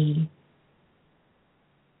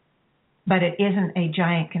it isn't a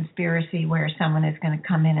giant conspiracy where someone is going to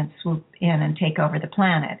come in and swoop in and take over the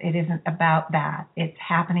planet. It isn't about that. It's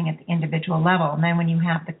happening at the individual level. And then when you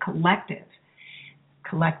have the collective,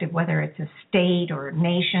 whether it's a state or a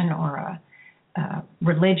nation or a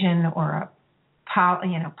religion or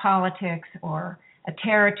politics or a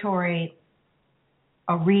territory,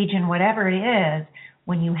 a region, whatever it is,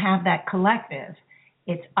 when you have that collective,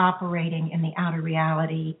 it's operating in the outer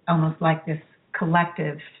reality almost like this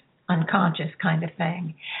collective unconscious kind of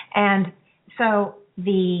thing. And so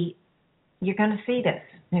you're going to see this.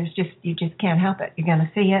 You just can't help it. You're going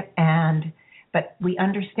to see it, but we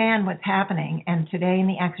understand what's happening. And today in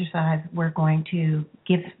the exercise, we're going to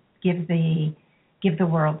give the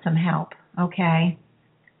world some help. Okay.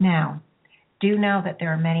 Now, do know that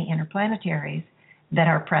there are many interplanetaries that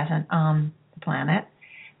are present on the planet.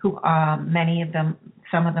 Who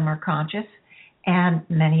some of them are conscious, and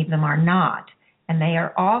many of them are not. And they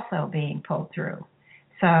are also being pulled through.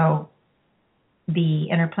 So the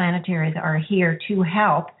interplanetaries are here to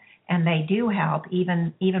help, and they do help,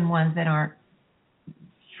 even ones that aren't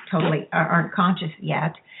conscious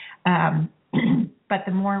yet. But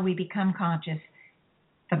the more we become conscious,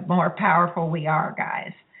 the more powerful we are,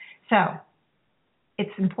 guys. So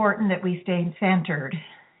it's important that we stay centered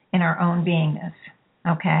in our own beingness,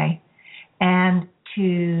 okay? And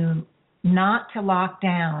not to lock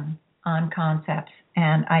down on concepts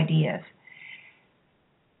and ideas.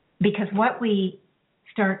 Because what we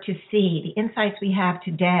start to see, the insights we have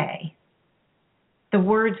today, the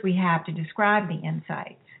words we have to describe the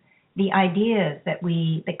insights, the ideas that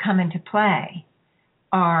come into play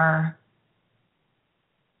are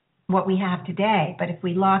what we have today. But if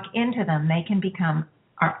we lock into them, they can become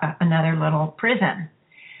another little prison.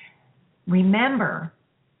 Remember,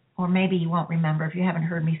 or maybe you won't remember if you haven't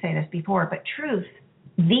heard me say this before, but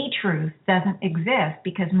the truth doesn't exist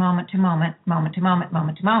because moment to moment,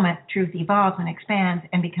 truth evolves and expands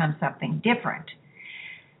and becomes something different.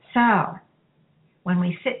 So when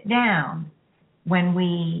we sit down, when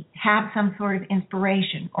we have some sort of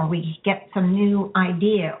inspiration or we get some new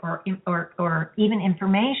idea or even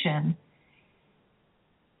information,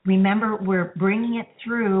 remember we're bringing it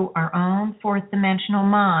through our own fourth dimensional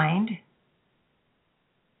mind.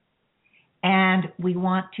 And we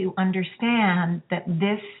want to understand that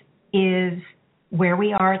this is where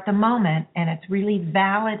we are at the moment, and it's really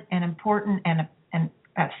valid and important and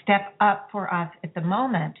a step up for us at the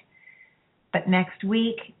moment. But next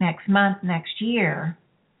week, next month, next year,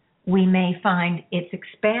 we may find it's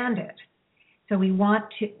expanded. So we want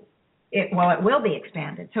it will be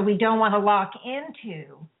expanded. So we don't want to lock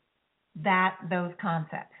into those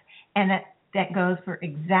concepts. And that goes for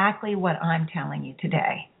exactly what I'm telling you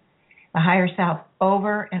today. The higher self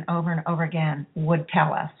over and over and over again would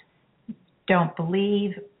tell us, don't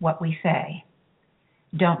believe what we say.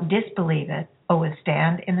 Don't disbelieve it. Always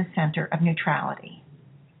stand in the center of neutrality.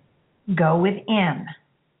 Go within.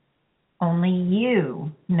 Only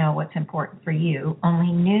you know what's important for you.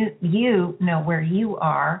 Only you know where you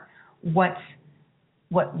are, what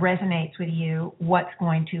resonates with you, what's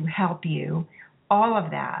going to help you, all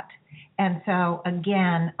of that. And so,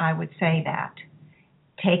 again, I would say that.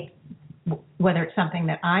 Whether it's something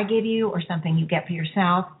that I give you or something you get for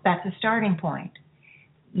yourself, that's a starting point.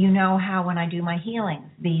 You know how when I do my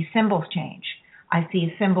healings, the symbols change. I see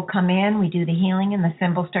a symbol come in, we do the healing, and the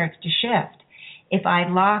symbol starts to shift. If I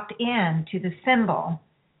locked in to the symbol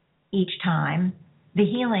each time, the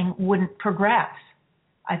healing wouldn't progress.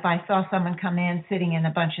 If I saw someone come in sitting in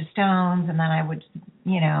a bunch of stones, and then I would,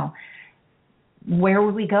 where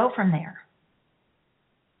would we go from there?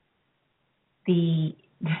 The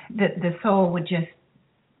soul would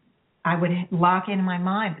I would lock into my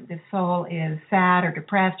mind that the soul is sad or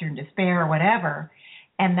depressed or in despair or whatever,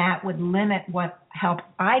 and that would limit what help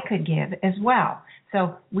I could give as well.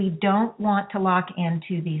 So we don't want to lock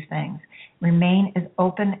into these things. Remain as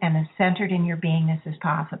open and as centered in your beingness as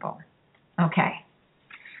possible. Okay.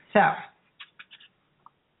 So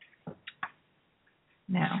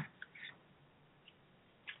now,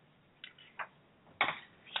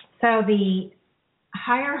 so the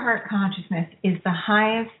higher heart consciousness is the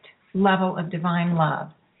highest level of divine love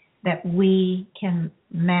that we can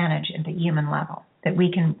manage at the human level, that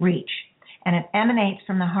we can reach. And it emanates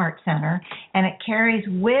from the heart center, and it carries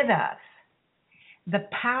with us the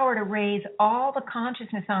power to raise all the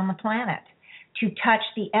consciousness on the planet, to touch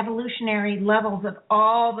the evolutionary levels of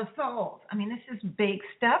all the souls. I mean, this is big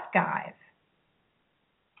stuff, guys.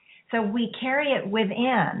 So we carry it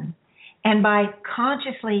within, and by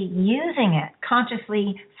consciously using it,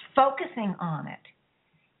 consciously focusing on it,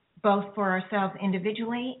 both for ourselves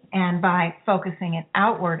individually and by focusing it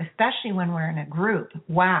outward, especially when we're in a group,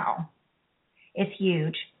 wow, it's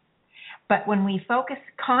huge. But when we focus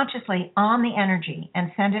consciously on the energy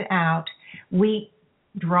and send it out, we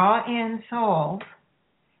draw in souls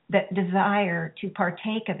that desire to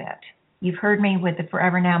partake of it. You've heard me with the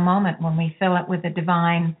Forever Now moment, when we fill it with the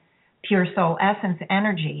divine pure soul essence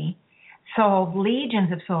energy, souls,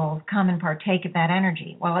 legions of souls come and partake of that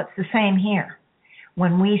energy. Well, it's the same here.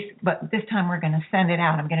 But this time we're going to send it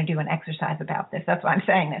out. I'm going to do an exercise about this. That's why I'm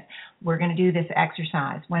saying this. We're going to do this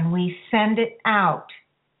exercise. When we send it out,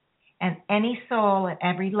 and any soul at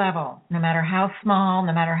every level, no matter how small,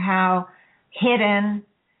 no matter how hidden,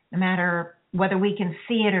 no matter whether we can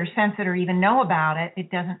see it or sense it or even know about it, it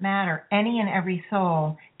doesn't matter. Any and every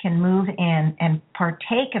soul can move in and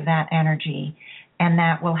partake of that energy, and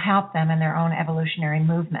that will help them in their own evolutionary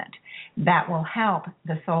movement. That will help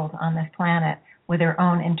the souls on this planet with their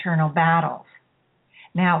own internal battles.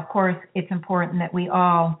 Now, of course, it's important that we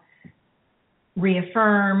all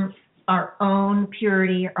reaffirm our own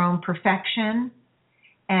purity, our own perfection,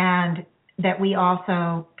 and that we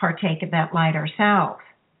also partake of that light ourselves.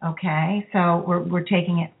 Okay, so we're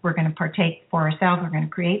taking it, we're going to partake for ourselves, we're going to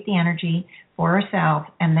create the energy for ourselves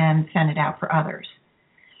and then send it out for others.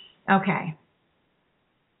 Okay.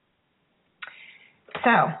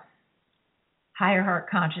 So, higher heart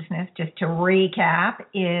consciousness, just to recap,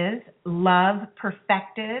 is love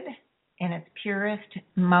perfected in its purest,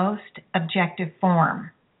 most objective form.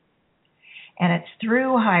 And it's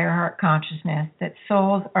through higher heart consciousness that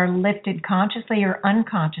souls are lifted consciously or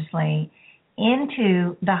unconsciously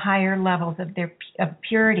into the higher levels of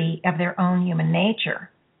purity of their own human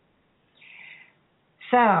nature.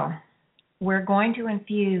 So we're going to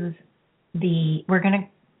we're going to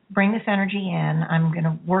bring this energy in. I'm going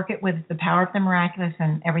to work it with the power of the miraculous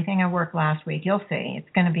and everything I worked last week. You'll see. It's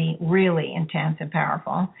going to be really intense and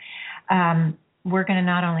powerful. We're going to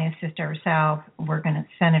not only assist ourselves, we're going to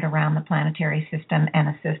send it around the planetary system and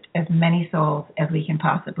assist as many souls as we can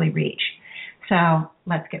possibly reach. So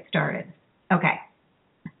let's get started. Okay.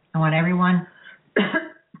 I want everyone to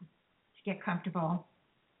get comfortable.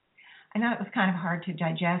 I know it was kind of hard to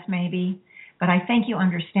digest maybe, but I think you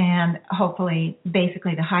understand, hopefully,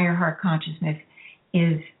 basically the higher heart consciousness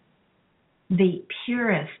is the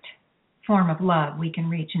purest form of love we can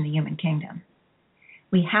reach in the human kingdom.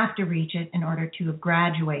 We have to reach it in order to have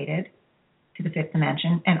graduated to the fifth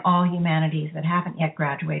dimension, and all humanities that haven't yet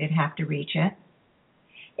graduated have to reach it.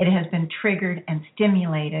 It has been triggered and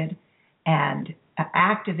stimulated and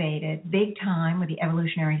activated big time with the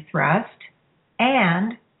evolutionary thrust.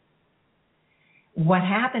 And what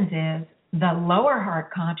happens is the lower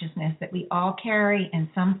heart consciousness that we all carry in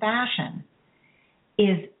some fashion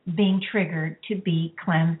is being triggered to be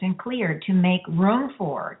cleansed and cleared, to make room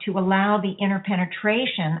for, to allow the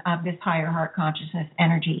interpenetration of this higher heart consciousness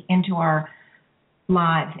energy into our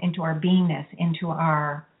lives, into our beingness, into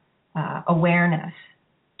our awareness.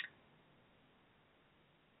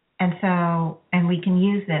 And we can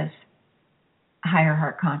use this higher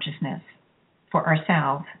heart consciousness for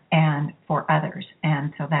ourselves and for others.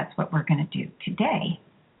 And so that's what we're going to do today.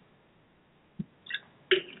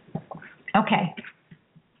 Okay.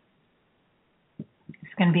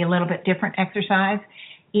 It's going to be a little bit different exercise.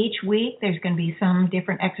 Each week there's going to be some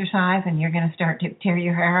different exercise, and you're going to start to tear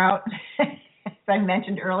your hair out. As I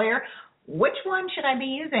mentioned earlier, which one should I be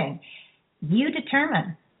using? You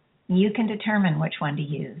determine. You can determine which one to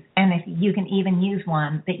use. And if you can even use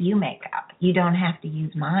one that you make up. You don't have to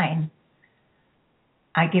use mine.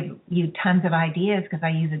 I give you tons of ideas because I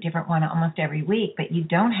use a different one almost every week, but you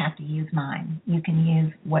don't have to use mine. You can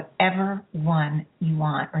use whatever one you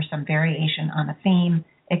want or some variation on a theme,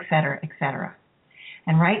 et cetera, et cetera.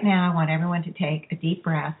 And right now I want everyone to take a deep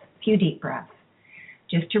breath, a few deep breaths,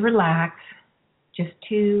 just to relax just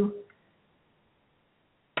to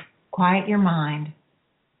quiet your mind,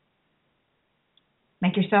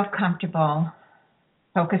 make yourself comfortable,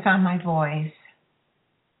 focus on my voice,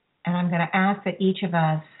 and I'm going to ask that each of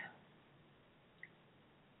us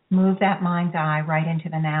move that mind's eye right into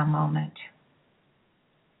the now moment.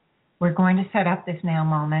 We're going to set up this now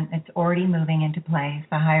moment. It's already moving into place.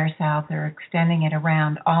 The higher selves are extending it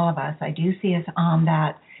around all of us. I do see us on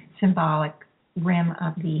that symbolic rim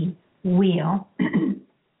of the wheel.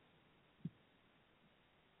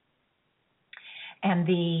 And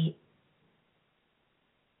the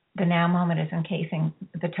now moment is encasing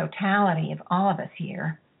the totality of all of us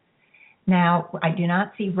here. Now, I do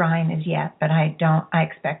not see Ryan as yet, but I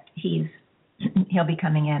expect he'll be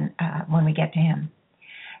coming in when we get to him.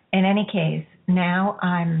 In any case, now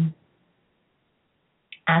I'm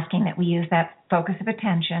asking that we use that focus of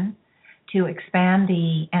attention to expand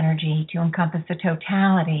the energy to encompass the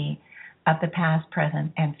totality of the past,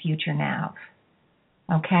 present, and future now.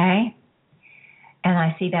 Okay? And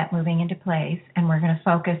I see that moving into place, and we're going to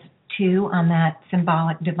focus, too, on that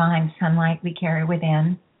symbolic divine sunlight we carry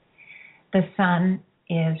within. The sun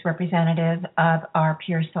is representative of our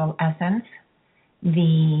pure soul essence,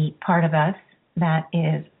 the part of us that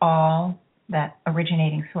is all that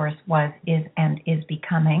originating source was, is, and is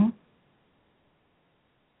becoming.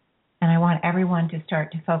 And I want everyone to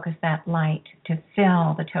start to focus that light to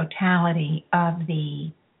fill the totality of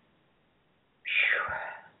the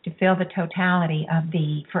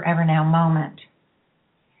forever now moment.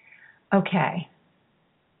 Okay.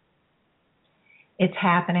 It's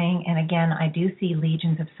happening, and again, I do see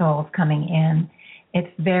legions of souls coming in.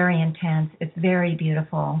 It's very intense. It's very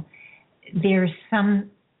beautiful. There's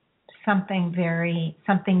something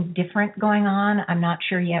different going on. I'm not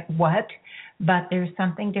sure yet what, but there's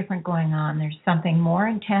something different going on. There's something more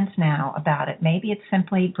intense now about it. Maybe it's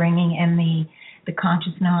simply bringing in the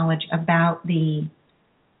conscious knowledge about the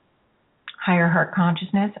higher heart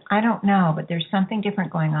consciousness. I don't know, but there's something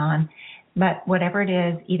different going on. But whatever it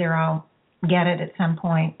is, either I'll get it at some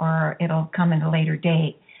point or it'll come at a later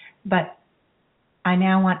date. But I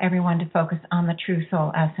now want everyone to focus on the true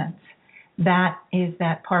soul essence. That is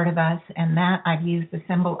that part of us, and that I've used the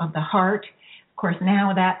symbol of the heart. Of course,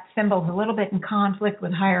 now that symbol's a little bit in conflict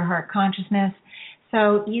with higher heart consciousness.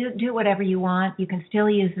 So you do whatever you want. You can still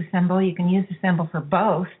use the symbol. You can use the symbol for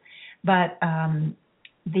both. But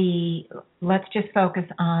let's just focus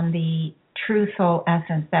on the true soul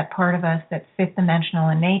essence, that part of us that's fifth dimensional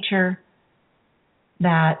in nature,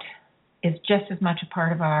 that is just as much a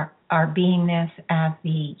part of our beingness as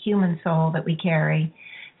the human soul that we carry.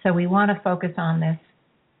 So we want to focus on this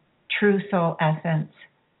true soul essence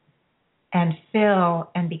and fill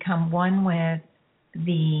and become one with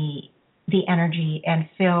the energy and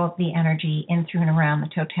fill the energy in, through, and around the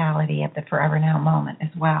totality of the forever now moment as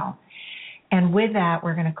well. And with that,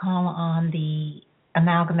 we're going to call on the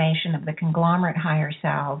amalgamation of the conglomerate higher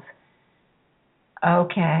selves.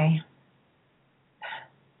 Okay.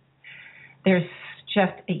 There's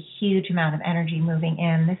just a huge amount of energy moving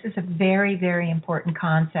in. This is a very, very important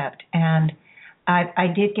concept. And I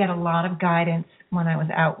did get a lot of guidance when I was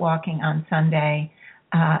out walking on Sunday,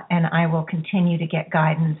 and I will continue to get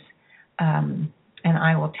guidance, and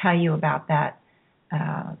I will tell you about that,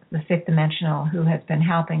 the fifth dimensional who has been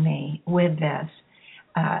helping me with this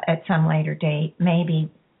at some later date, maybe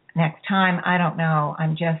next time. I don't know.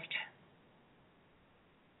 I'm just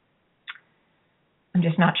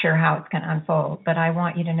not sure how it's going to unfold, but I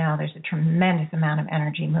want you to know there's a tremendous amount of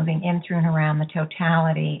energy moving in, through, and around the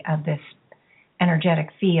totality of this energetic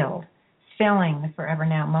field, filling the forever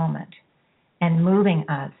now moment and moving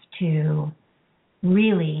us to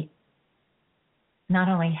really not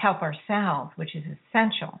only help ourselves, which is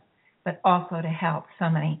essential, but also to help so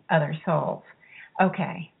many other souls.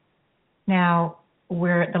 Okay, now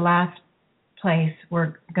the last place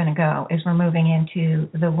we're going to go is we're moving into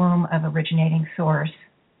the womb of originating source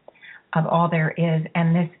of all there is,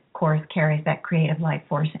 and this course carries that creative life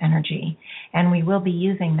force energy, and we will be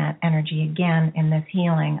using that energy again in this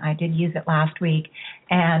healing. I did use it last week,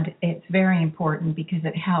 and it's very important because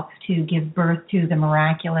it helps to give birth to the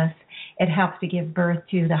miraculous. It helps to give birth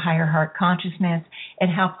to the higher heart consciousness.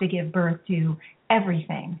 It helps to give birth to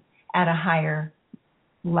everything at a higher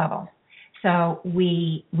level. So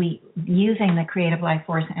we using the creative life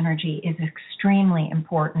force energy is extremely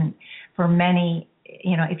important for many.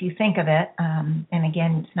 If you think of it, and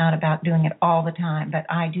again, it's not about doing it all the time, but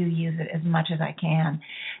I do use it as much as I can.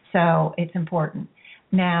 So it's important.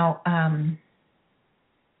 Now,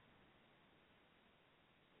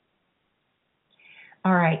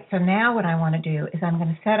 All right, so now what I want to do is I'm going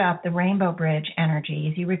to set up the rainbow bridge energy.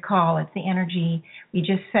 As you recall, it's the energy, we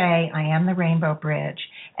just say, I am the rainbow bridge.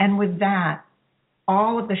 And with that,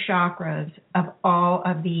 all of the chakras of all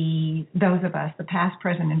of those of us, the past,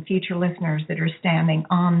 present, and future listeners that are standing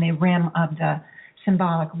on the rim of the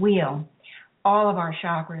symbolic wheel, all of our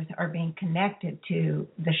chakras are being connected to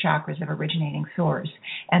the chakras of originating source.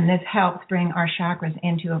 And this helps bring our chakras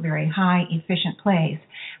into a very high, efficient place.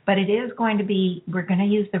 But it is going to be, we're going to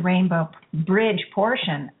use the rainbow bridge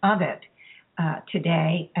portion of it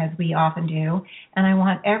today, as we often do. And I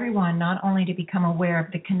want everyone not only to become aware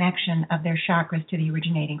of the connection of their chakras to the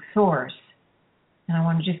originating source, and I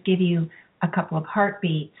want to just give you a couple of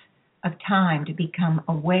heartbeats of time to become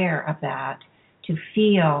aware of that, to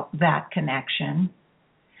feel that connection.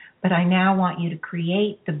 But I now want you to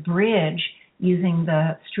create the bridge using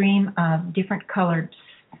the stream of different colored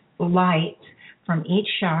light from each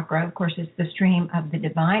chakra. Of course, it's the stream of the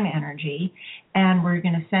divine energy, and we're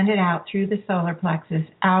going to send it out through the solar plexus,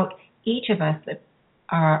 out. Each of us that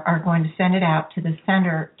are going to send it out to the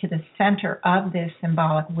center of this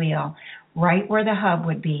symbolic wheel, right where the hub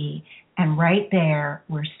would be, and right there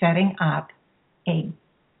we're setting up a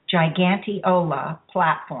Gigantiola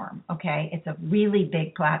platform, okay? It's a really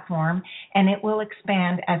big platform, and it will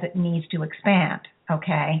expand as it needs to expand,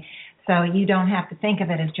 okay? So you don't have to think of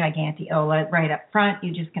it as Gigantiola right up front.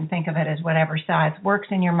 You just can think of it as whatever size works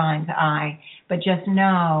in your mind's eye, but just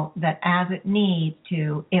know that as it needs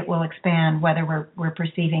to, it will expand whether we're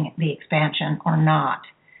perceiving the expansion or not.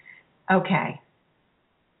 Okay.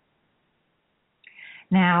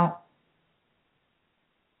 Now,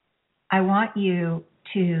 I want you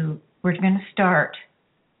we're going to start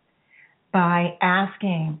by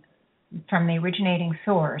asking from the originating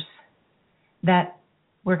source that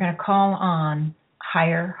we're going to call on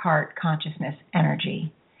higher heart consciousness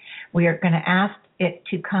energy. We are going to ask it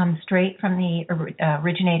to come straight from the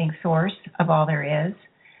originating source of all there is.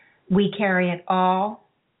 We carry it all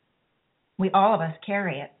of us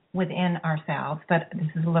carry it within ourselves, but this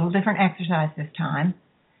is a little different exercise this time.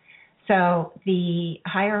 So the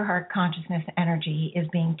higher heart consciousness energy is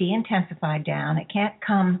being de-intensified down. It can't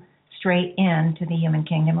come straight into the human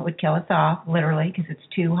kingdom. It would kill us off, literally, because it's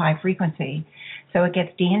too high frequency. So it gets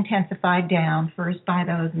de-intensified down, first by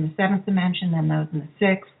those in the seventh dimension, then those in the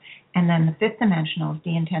sixth, and then the fifth dimensionals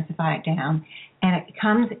de-intensify it down. And it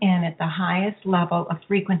comes in at the highest level of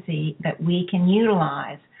frequency that we can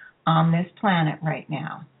utilize on this planet right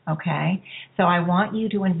now, okay? So I want you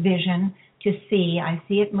to envision, to see, I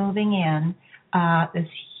see it moving in, this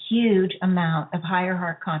huge amount of higher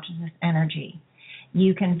heart consciousness energy.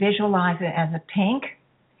 You can visualize it as a pink,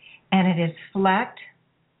 and it is flecked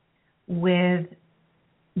with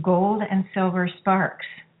gold and silver sparks.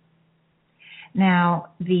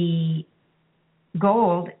 Now, the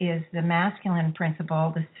gold is the masculine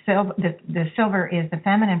principle, the silver is the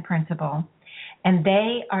feminine principle, and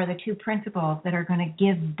they are the two principles that are going to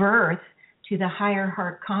give birth to the higher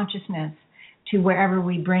heart consciousness to wherever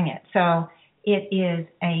we bring it. So it is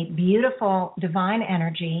a beautiful divine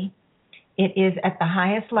energy. It is at the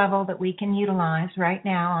highest level that we can utilize right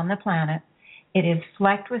now on the planet. It is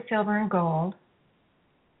flecked with silver and gold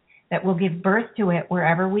that will give birth to it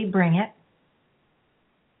wherever we bring it.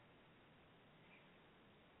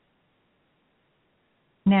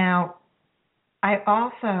 Now, I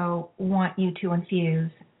also want you to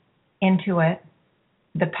infuse into it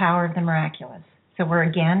the power of the miraculous. So we're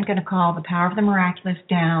again going to call the power of the miraculous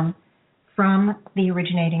down from the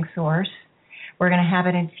originating source. We're going to have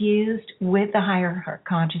it infused with the higher heart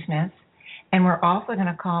consciousness, and we're also going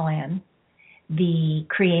to call in the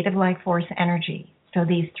creative life force energy. So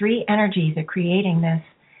these three energies are creating this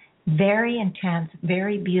very intense,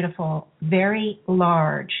 very beautiful, very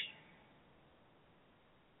large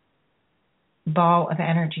ball of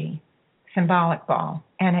energy, symbolic ball,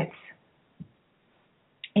 and it's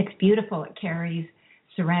beautiful. It carries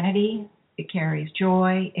serenity, it carries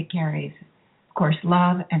joy, it carries, of course,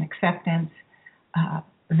 love and acceptance,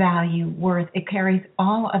 value, worth. It carries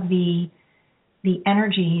all of the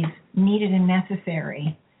energies needed and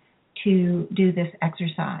necessary to do this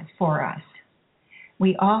exercise for us.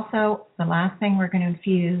 We also, the last thing we're going to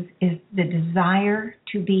infuse is the desire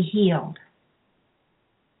to be healed.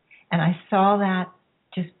 And I saw that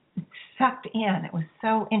just sucked in. It was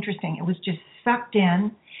so interesting. It was just sucked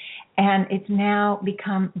in, and it's now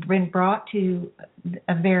been brought to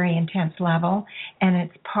a very intense level, and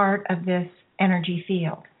it's part of this energy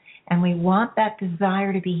field. And we want that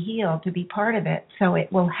desire to be healed to be part of it, so it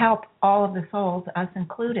will help all of the souls, us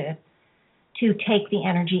included, to take the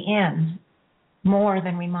energy in more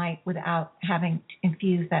than we might without having to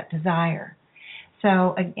infuse that desire.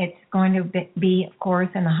 So it's going to be, of course,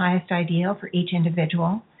 in the highest ideal for each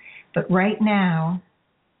individual. But right now,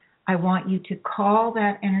 I want you to call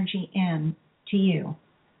that energy in to you.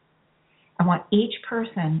 I want each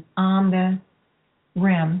person on the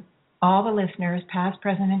rim, all the listeners, past,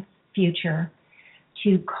 present, and future,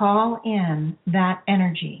 to call in that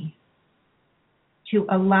energy, to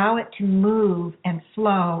allow it to move and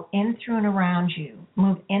flow in through and around you.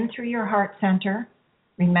 Move in through your heart center.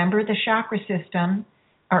 Remember the chakra system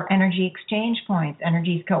are energy exchange points.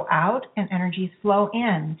 Energies go out and energies flow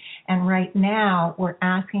in. And right now, we're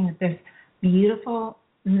asking that this beautiful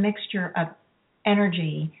mixture of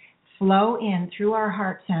energy flow in through our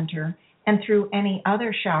heart center and through any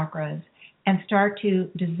other chakras and start to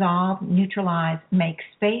dissolve, neutralize, make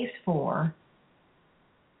space for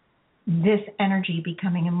this energy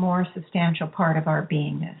becoming a more substantial part of our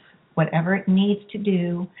beingness. Whatever it needs to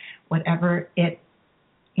do, whatever it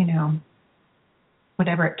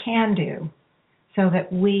can do, so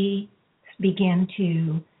that we begin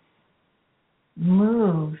to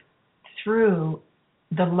move through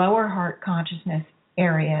the lower heart consciousness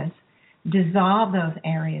areas, dissolve those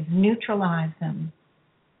areas, neutralize them,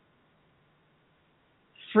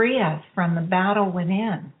 free us from the battle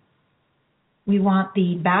within. We want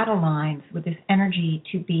the battle lines with this energy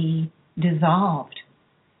to be dissolved.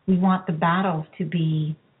 We want the battles to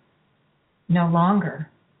be no longer.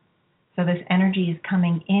 So this energy is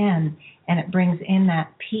coming in, and it brings in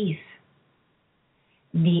that peace,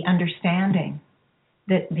 the understanding,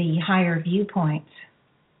 that the higher viewpoints,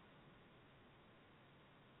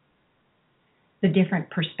 the different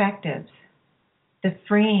perspectives, the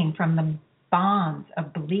freeing from the bonds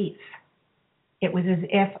of belief. It was as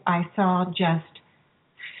if I saw just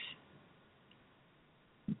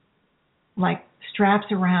like straps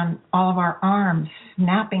around all of our arms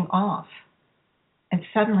snapping off. And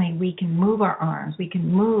suddenly we can move our arms. We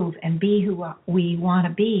can move and be who we want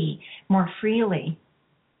to be more freely.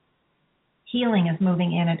 Healing is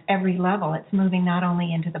moving in at every level. It's moving not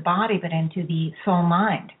only into the body, but into the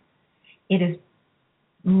soul-mind. It is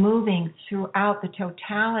moving throughout the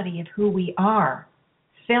totality of who we are,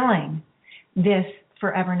 filling this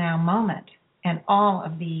forever now moment and all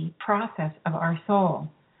of the process of our soul,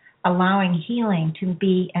 allowing healing to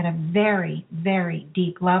be at a very, very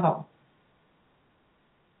deep level.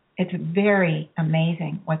 It's very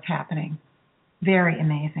amazing what's happening. Very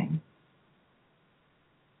amazing.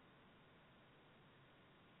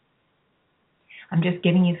 I'm just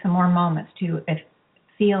giving you some more moments to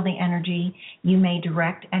feel the energy. You may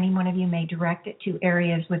direct, any one of you may direct it to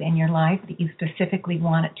areas within your life that you specifically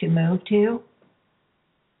want it to move to.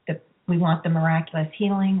 We want the miraculous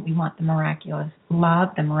healing. We want the miraculous love,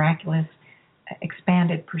 the miraculous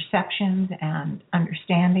expanded perceptions and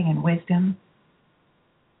understanding and wisdom.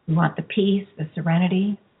 We want the peace, the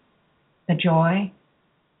serenity, the joy.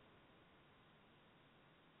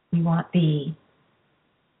 We want the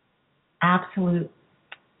absolute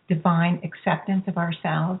divine acceptance of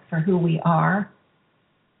ourselves for who we are.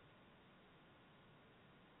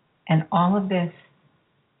 And all of this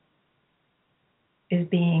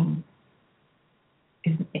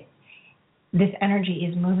this energy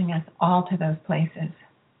is moving us all to those places.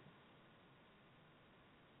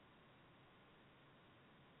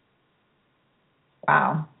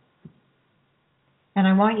 Wow. And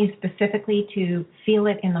I want you specifically to feel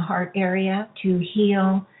it in the heart area, to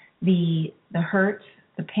heal the hurts,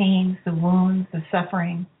 the pains, the wounds, the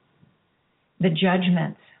suffering, the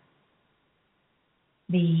judgments,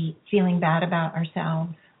 the feeling bad about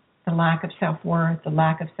ourselves, the lack of self-worth, the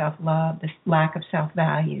lack of self-love, the lack of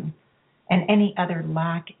self-value, and any other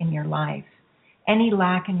lack in your life. Any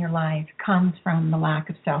lack in your life comes from the lack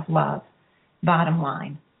of self-love, bottom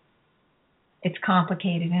line. It's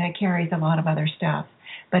complicated and it carries a lot of other stuff.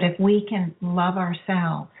 But if we can love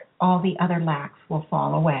ourselves, all the other lacks will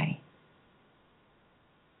fall away.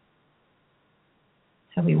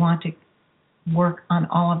 So we want to work on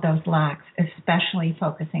all of those lacks, especially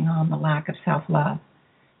focusing on the lack of self-love,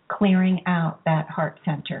 clearing out that heart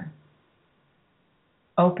center,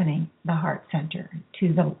 opening the heart center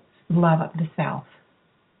to the love of the self.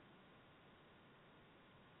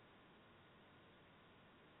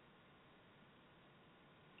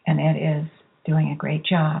 And it is doing a great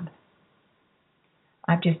job.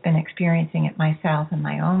 I've just been experiencing it myself in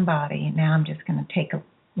my own body, and now I'm just going to take a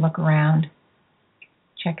look around,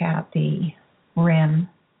 check out the rim.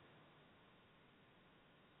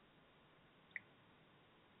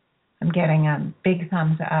 I'm getting a big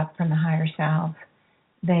thumbs up from the higher self.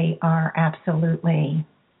 They are absolutely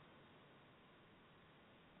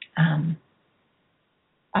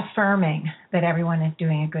affirming that everyone is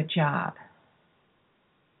doing a good job.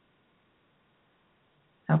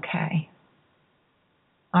 Okay.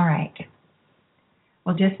 All right.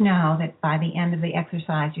 Well, just know that by the end of the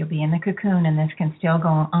exercise, you'll be in the cocoon, and this can still go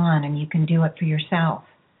on, and you can do it for yourself.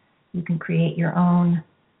 You can create your own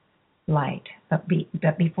light. But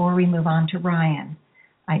before we move on to Ryan,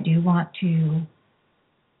 I do want to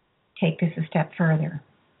take this a step further.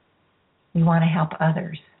 We want to help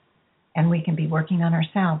others, and we can be working on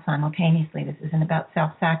ourselves simultaneously. This isn't about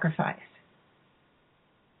self-sacrifice.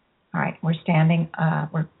 All right, we're standing.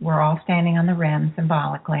 We're all standing on the rim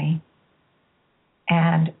symbolically,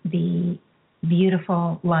 and the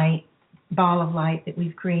beautiful light ball of light that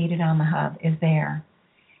we've created on the hub is there.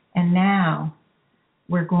 And now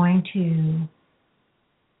we're going to,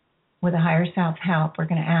 with a higher self help, we're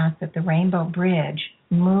going to ask that the rainbow bridge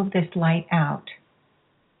move this light out.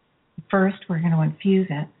 First, we're going to infuse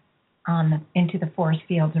it into the force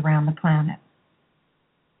fields around the planet.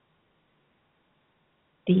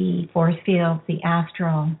 The force fields, the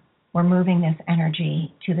astral, we're moving this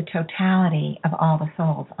energy to the totality of all the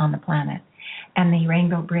souls on the planet. And the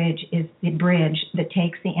rainbow bridge is the bridge that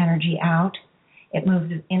takes the energy out. It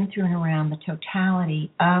moves it in through and around the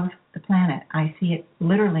totality of the planet. I see it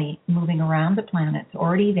literally moving around the planet. It's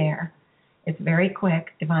already there. It's very quick.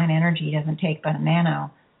 Divine energy doesn't take but a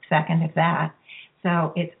nanosecond, if that.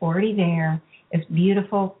 So it's already there. It's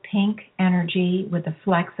beautiful pink energy with the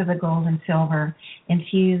flecks of the gold and silver,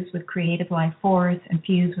 infused with creative life force,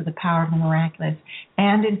 infused with the power of the miraculous,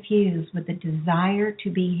 and infused with the desire to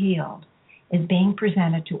be healed, is being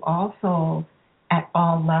presented to all souls at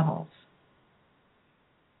all levels.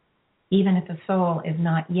 Even if a soul is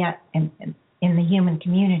not yet in the human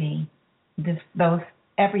community,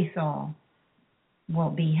 every soul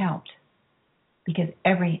will be helped, because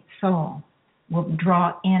every soul will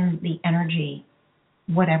draw in the energy,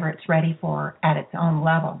 whatever it's ready for, at its own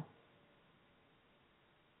level.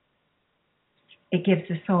 It gives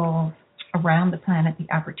the souls around the planet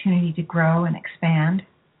the opportunity to grow and expand.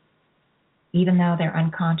 Even though they're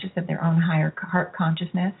unconscious of their own higher heart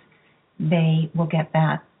consciousness, they will get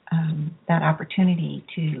that opportunity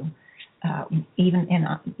to, even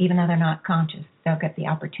though they're not conscious, they'll get the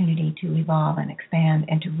opportunity to evolve and expand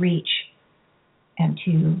and to reach and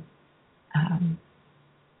to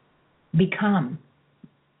become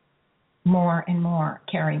more and more,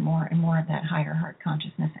 carry more and more of that higher heart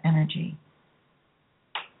consciousness energy.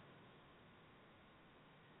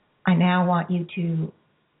 I now want you to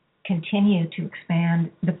continue to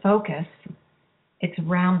expand the focus. It's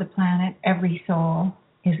around the planet. Every soul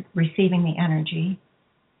is receiving the energy.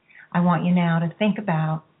 I want you now to think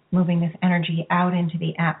about moving this energy out into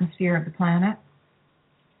the atmosphere of the planet.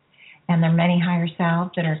 And there are many higher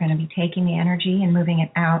selves that are going to be taking the energy and moving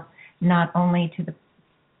it out, not only to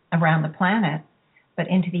around the planet, but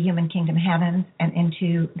into the human kingdom heavens and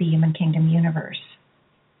into the human kingdom universe.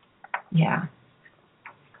 Yeah.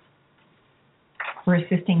 We're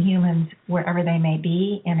assisting humans wherever they may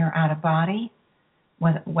be, in or out of body,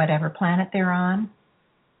 whatever planet they're on.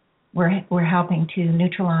 We're helping to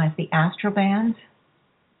neutralize the astral bands,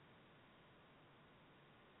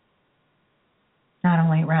 not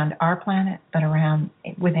only around our planet, but around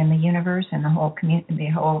within the universe and the whole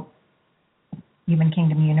human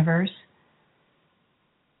kingdom universe.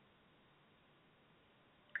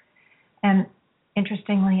 And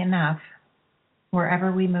interestingly enough,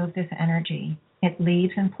 wherever we move this energy, it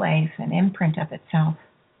leaves in place an imprint of itself.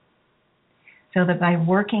 So that by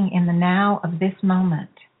working in the now of this moment,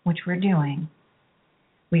 which we're doing,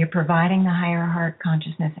 we are providing the higher heart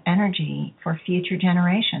consciousness energy for future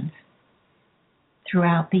generations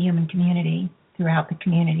throughout the human community, throughout the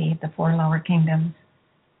community of the four lower kingdoms.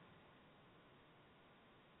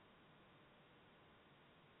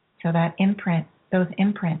 So that imprint, those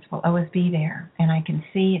imprints will always be there. And I can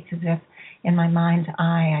see, it's as if in my mind's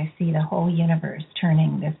eye, I see the whole universe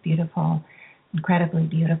turning this beautiful, incredibly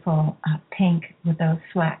beautiful pink with those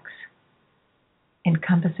flecks,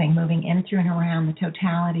 encompassing, moving in through and around the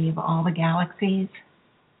totality of all the galaxies.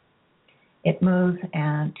 It moves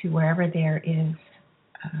to wherever there is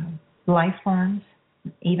life forms,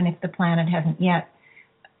 even if the planet hasn't yet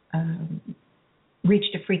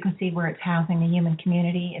reached a frequency where it's housing the human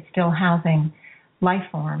community, it's still housing life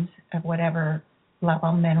forms of whatever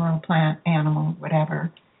level, mineral, plant, animal,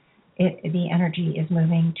 whatever. The energy is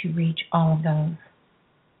moving to reach all of those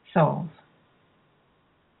souls.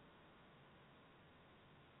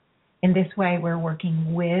 In this way, we're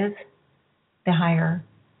working with the higher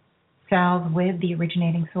selves, with the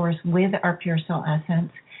originating source, with our pure soul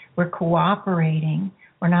essence. We're cooperating.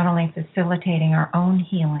 We're not only facilitating our own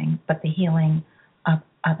healing, but the healing of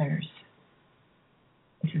others.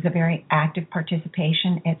 This is a very active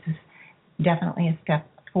participation. It's definitely a step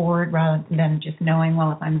forward rather than just knowing,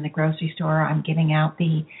 well, if I'm in the grocery store, I'm giving out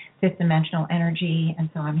the fifth dimensional energy, and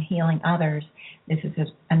so I'm healing others. This is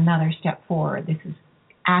another step forward. This is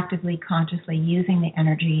actively, consciously using the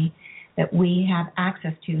energy that we have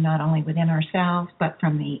access to, not only within ourselves, but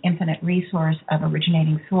from the infinite resource of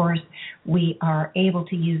originating source. We are able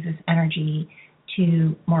to use this energy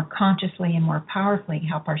to more consciously and more powerfully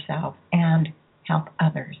help ourselves and help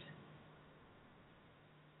others.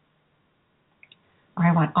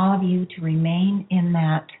 I want all of you to remain in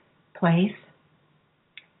that place,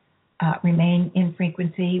 remain in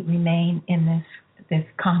frequency, remain in this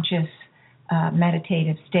conscious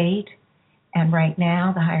meditative state. And right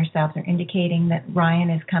now, the higher selves are indicating that Ryan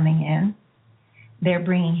is coming in. They're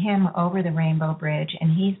bringing him over the Rainbow Bridge,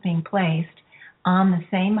 and he's being placed on the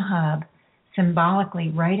same hub, symbolically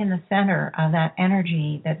right in the center of that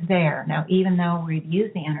energy that's there. Now, even though we've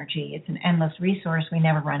used the energy, it's an endless resource. We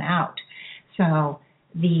never run out. So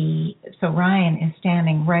Ryan is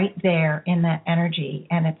standing right there in that energy,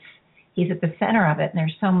 and he's at the center of it, and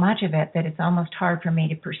there's so much of it that it's almost hard for me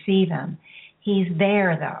to perceive him. He's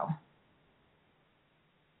there, though.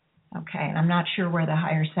 Okay, and I'm not sure where the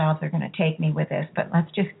higher selves are going to take me with this, but let's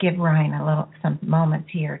just give Ryan some moments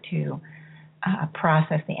here to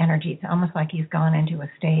process the energy. It's almost like he's gone into a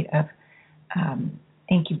state of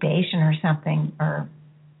incubation or something, or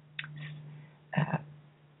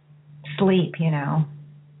sleep,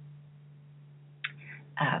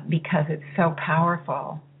 because it's so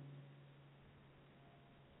powerful.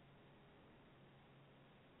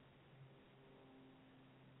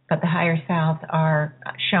 But the higher selves are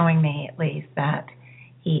showing me, at least, that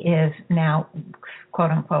he is now,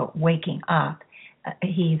 quote unquote, waking up.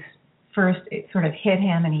 He's first, it sort of hit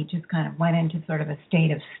him, and he just kind of went into sort of a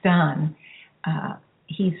state of stun.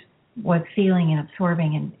 He was feeling and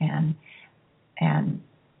absorbing and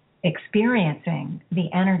experiencing the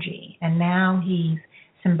energy, and now he's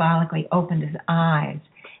symbolically opened his eyes,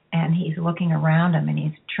 and he's looking around him, and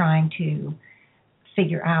he's trying to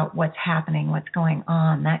figure out what's happening, what's going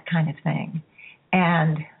on, that kind of thing.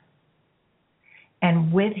 And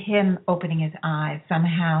with him opening his eyes,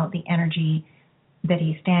 somehow the energy that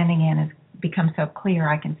he's standing in has become so clear.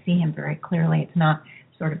 I can see him very clearly. It's not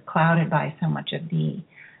sort of clouded by so much of the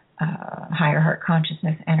higher heart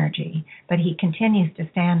consciousness energy. But he continues to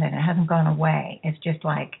stand in it. It hasn't gone away. It's just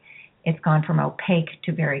like it's gone from opaque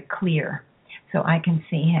to very clear. So I can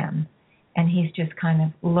see him. And he's just kind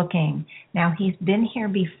of looking. Now, he's been here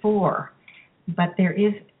before, but there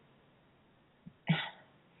is,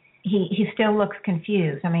 he still looks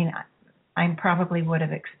confused. I mean, I probably would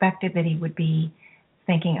have expected that he would be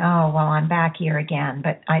thinking, oh, well, I'm back here again.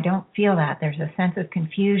 But I don't feel that. There's a sense of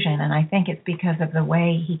confusion, and I think it's because of the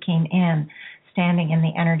way he came in, standing in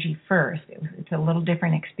the energy first. It's a little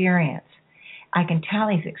different experience. I can tell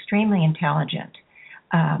he's extremely intelligent.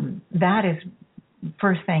 That is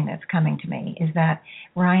first thing that's coming to me, is that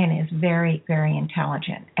Ryan is very, very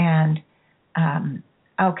intelligent. And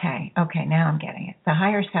okay, now I'm getting it. The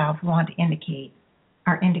higher selves are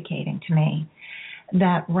indicating to me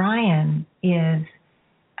that Ryan is,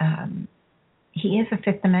 he is a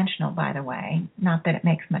fifth dimensional, by the way, not that it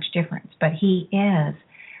makes much difference, but he is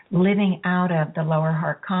living out of the lower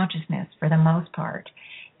heart consciousness for the most part.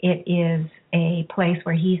 It is a place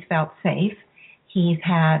where he's felt safe. He's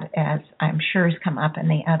had, as I'm sure has come up in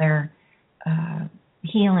the other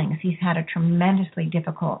healings, he's had a tremendously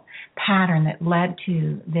difficult pattern that led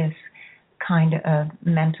to this kind of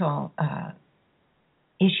mental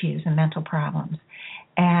issues and mental problems.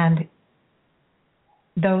 And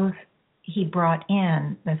those he brought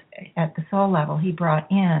in, at the soul level, he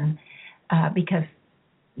brought in because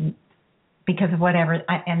of whatever,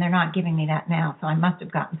 and they're not giving me that now, so I must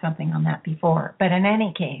have gotten something on that before. But in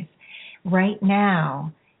any case, right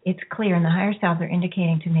now, it's clear, and the higher selves are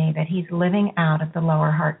indicating to me that he's living out of the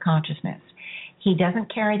lower heart consciousness. He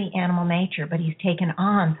doesn't carry the animal nature, but he's taken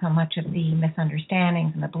on so much of the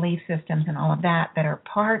misunderstandings and the belief systems and all of that are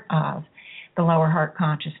part of the lower heart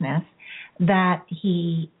consciousness, that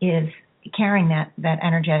he is carrying that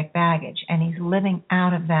energetic baggage, and he's living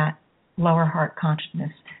out of that lower heart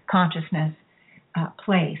consciousness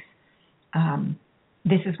place.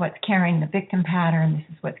 This is what's carrying the victim pattern.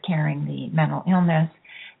 This is what's carrying the mental illness.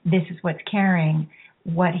 This is what's carrying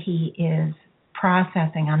what he is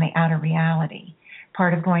processing on the outer reality.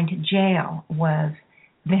 Part of going to jail was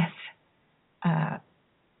this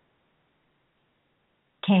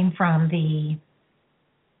came from the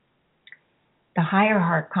higher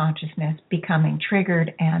heart consciousness becoming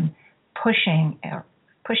triggered and pushing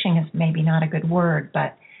is maybe not a good word,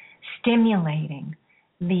 but stimulating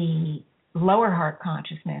the lower heart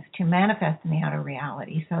consciousness to manifest in the outer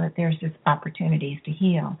reality so that there's just opportunities to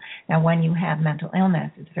heal. Now, when you have mental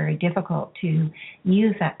illness, it's very difficult to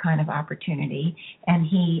use that kind of opportunity, and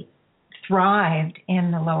he thrived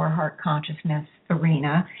in the lower heart consciousness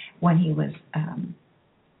arena when he was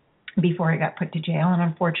before he got put to jail, and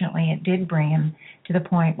unfortunately it did bring him to the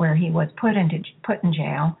point where he was put in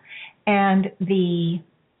jail. And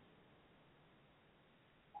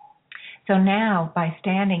so now, by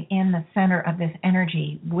standing in the center of this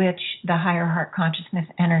energy, which the higher heart consciousness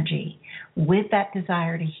energy, with that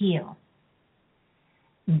desire to heal,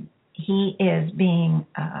 he is being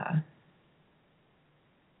a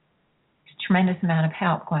tremendous amount of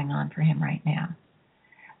help going on for him right now.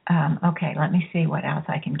 Okay, let me see what else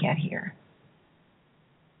I can get here.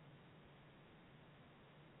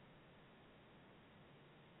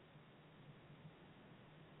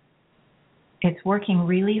 It's working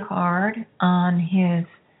really hard on his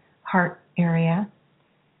heart area.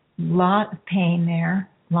 Lot of pain there,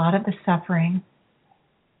 a lot of the suffering,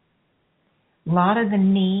 a lot of the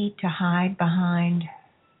need to hide behind,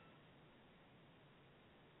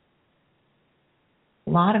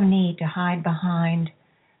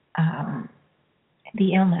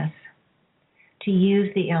 the illness, to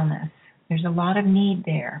use the illness. There's a lot of need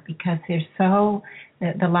there because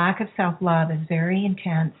the lack of self-love is very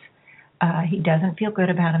intense. He doesn't feel good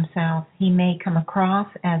about himself. He may come across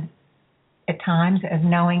at times as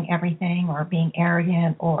knowing everything or being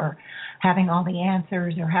arrogant or having all the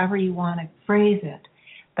answers or however you want to phrase it.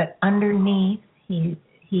 But underneath,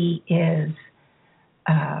 he is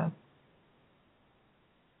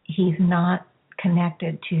he's not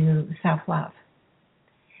connected to self-love.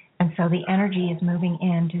 And so the energy is moving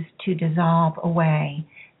in to dissolve away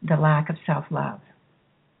the lack of self-love.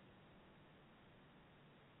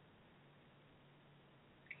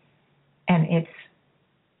 And it's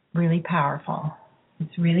really powerful.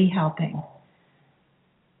 It's really helping.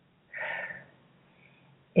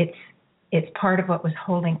 It's part of what was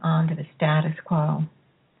holding on to the status quo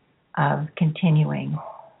of continuing,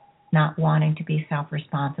 not wanting to be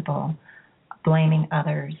self-responsible, blaming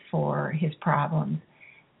others for his problems,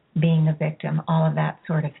 being a victim, all of that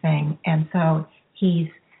sort of thing. And so he's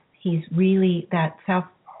really, that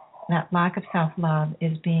lack of self-love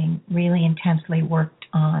is being really intensely worked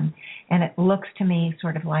on. And it looks to me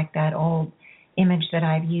sort of like that old image that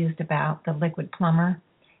I've used about the liquid plumber.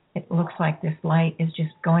 It looks like this light is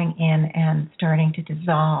just going in and starting to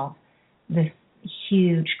dissolve this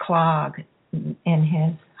huge clog in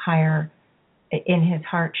his heart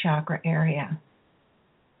chakra area.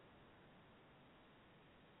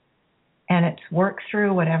 And it's worked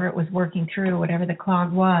through whatever it was working through, whatever the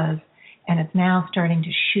clog was, and it's now starting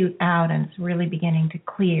to shoot out, and it's really beginning to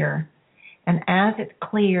clear. And as it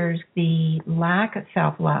clears, the lack of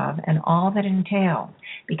self-love and all that it entails,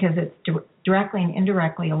 because it's directly and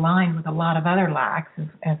indirectly aligned with a lot of other lacks,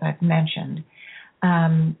 as I've mentioned,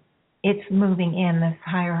 it's moving in, this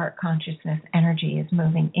higher heart consciousness energy is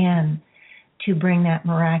moving in to bring that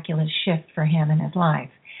miraculous shift for him in his life.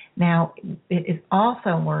 Now, it is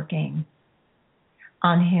also working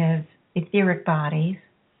on his etheric bodies,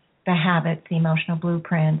 the habits, the emotional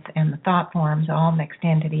blueprints, and the thought forms all mixed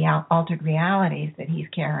into the altered realities that he's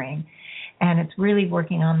carrying. And it's really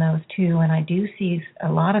working on those too, and I do see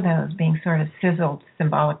a lot of those being sort of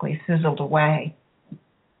symbolically sizzled away.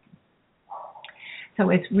 So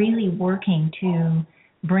it's really working to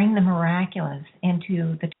bring the miraculous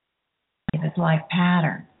into the of his life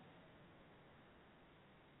pattern.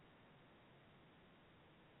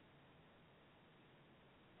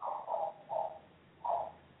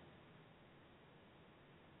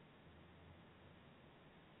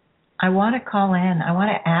 I want to call in. I want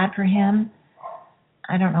to add for him.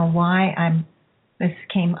 I don't know why this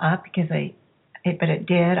came up but it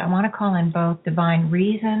did. I want to call in both divine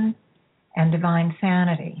reason and divine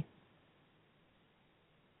sanity,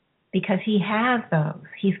 because he has those.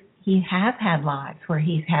 He has had lives where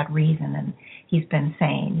he's had reason and he's been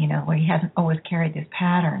sane, where he hasn't always carried this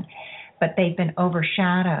pattern, but they've been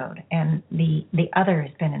overshadowed, and the other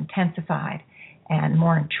has been intensified and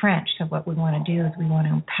more entrenched. So what we want to do is we want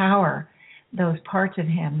to empower those parts of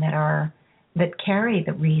him that carry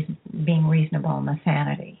the reason, being reasonable, and the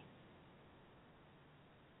sanity.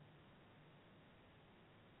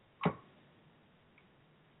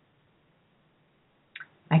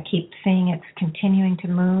 I keep seeing it's continuing to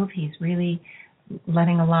move. He's really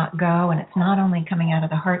letting a lot go, and it's not only coming out of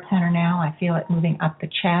the heart center now. I feel it moving up the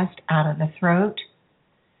chest, out of the throat,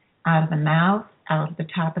 out of the mouth, out of the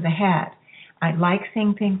top of the head. I like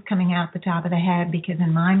seeing things coming out the top of the head because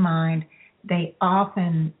in my mind, they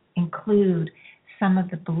often include some of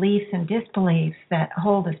the beliefs and disbeliefs that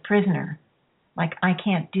hold us prisoner. Like, I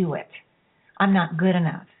can't do it. I'm not good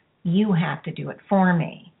enough. You have to do it for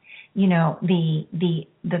me. You know, the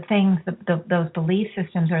things, those belief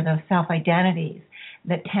systems or those self-identities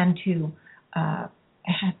that tend to,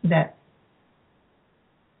 that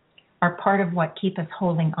are part of what keep us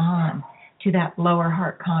holding on to that lower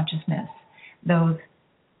heart consciousness, those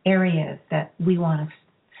areas that we want to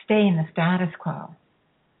stay in the status quo.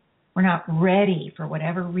 We're not ready, for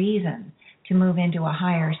whatever reason, to move into a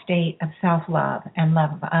higher state of self-love and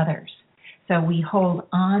love of others. So we hold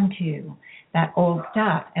on to that old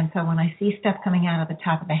stuff. And so when I see stuff coming out of the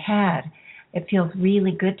top of the head, it feels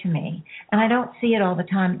really good to me. And I don't see it all the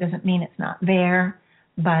time. It doesn't mean it's not there,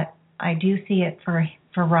 but I do see it for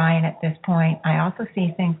Ryan at this point. I also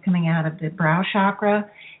see things coming out of the brow chakra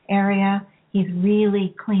area. He's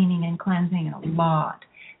really cleaning and cleansing a lot.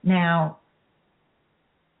 Now,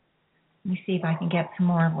 let me see if I can get some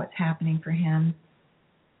more of what's happening for him.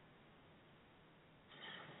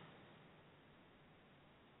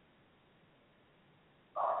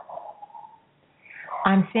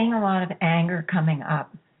 I'm seeing a lot of anger coming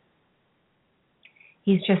up.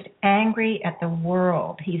 He's just angry at the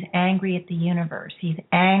world. He's angry at the universe. He's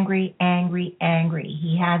angry, angry, angry.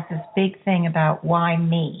 He has this big thing about why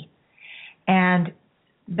me. And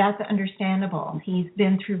that's understandable. He's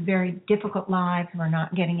been through very difficult lives. We're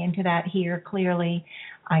not getting into that here clearly.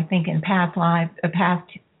 I think in past lives, past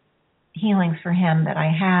healings for him that I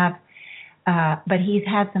have, but he's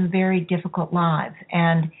had some very difficult lives.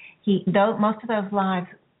 And most of those lives,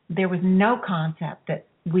 there was no concept that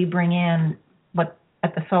we bring in what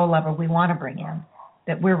at the soul level we want to bring in,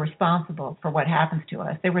 that we're responsible for what happens to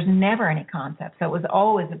us. There was never any concept. So it was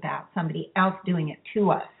always about somebody else doing it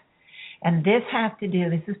to us. And this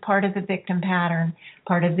is part of the victim pattern,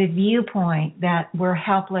 part of the viewpoint that we're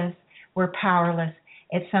helpless, we're powerless,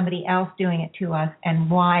 it's somebody else doing it to us,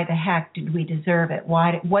 and why the heck did we deserve it?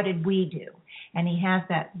 What did we do? And he has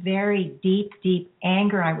that very deep, deep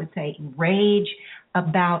anger, I would say, rage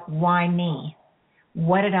about why me?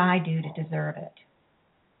 What did I do to deserve it?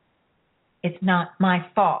 It's not my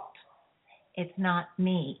fault. It's not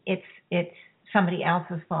me. It's somebody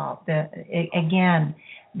else's fault. The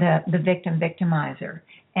victim victimizer.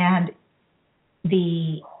 And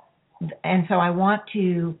so I want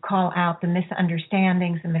to call out the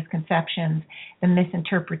misunderstandings, the misconceptions, the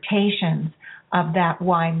misinterpretations of that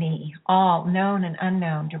why me, all known and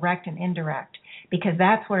unknown, direct and indirect, because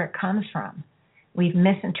that's where it comes from. We've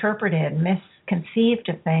misinterpreted, misconceived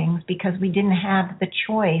of things because we didn't have the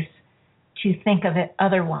choice to think of it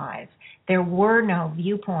otherwise. There were no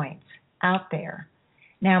viewpoints out there.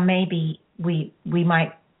 Now maybe we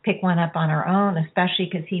might pick one up on our own, especially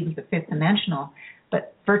because he was the fifth dimensional,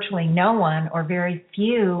 but virtually no one or very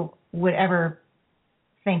few would ever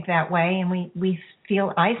think that way, and we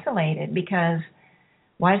feel isolated because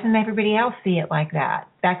why doesn't everybody else see it like that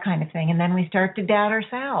kind of thing? And then we start to doubt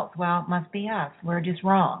ourselves. Well, it must be us. We're just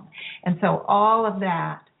wrong. And so all of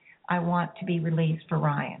that I want to be released for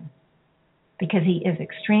Ryan, because he is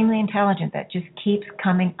extremely intelligent. That just keeps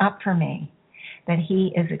coming up for me, that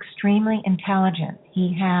he is extremely intelligent.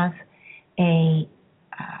 He has a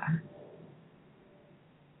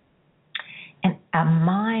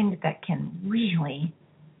mind that can really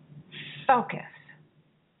focus.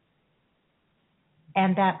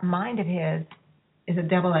 And that mind of his is a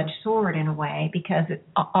double-edged sword in a way, because it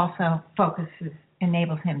also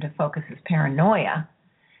enables him to focus his paranoia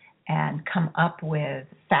and come up with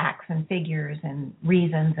facts and figures and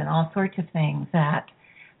reasons and all sorts of things that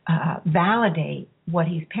validate what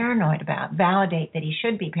he's paranoid about, validate that he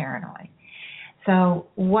should be paranoid. So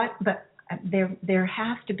there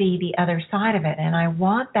has to be the other side of it, and I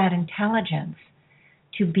want that intelligence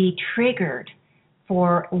to be triggered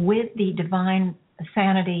with the divine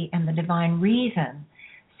sanity and the divine reason,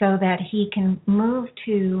 so that he can move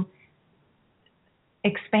to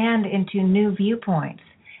expand into new viewpoints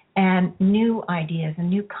and new ideas and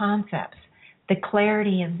new concepts, the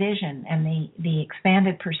clarity of vision and the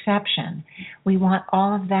expanded perception. We want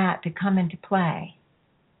all of that to come into play.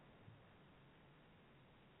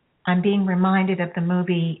 I'm being reminded of the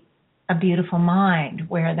movie A Beautiful Mind,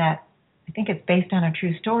 where that, I think it's based on a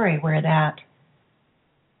true story, where that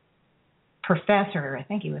professor, I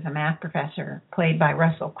think he was a math professor, played by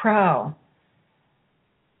Russell Crowe,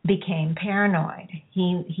 became paranoid.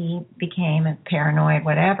 He became a paranoid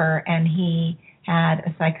whatever, and he had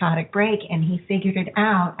a psychotic break, and he figured it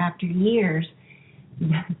out after years.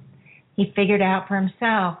 He figured out for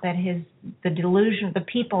himself that the delusion, the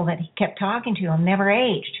people that he kept talking to him never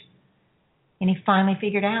aged. and he finally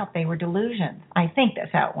figured out they were delusions. I think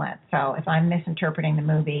that's how it went. So if I'm misinterpreting the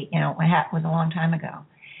movie, it was a long time ago.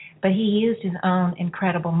 But he used his own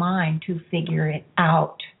incredible mind to figure it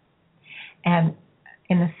out. And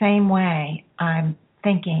in the same way, I'm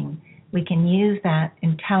thinking we can use that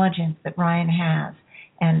intelligence that Ryan has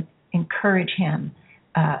and encourage him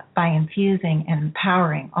by infusing and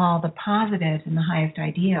empowering all the positives in the highest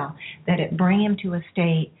ideal, that it bring him to a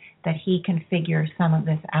state that he can figure some of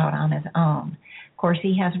this out on his own. Of course,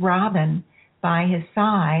 he has Robin by his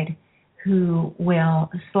side who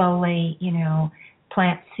will slowly,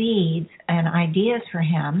 plant seeds and ideas for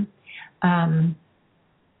him.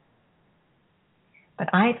 But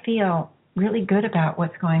I feel really good about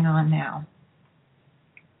what's going on now.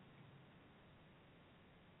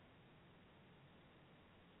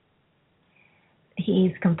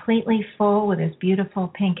 He's completely full with his beautiful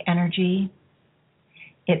pink energy.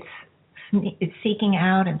 It's seeking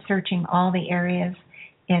out and searching all the areas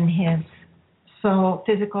in his soul,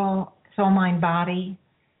 physical, soul, mind, body,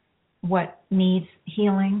 what needs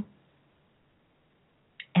healing.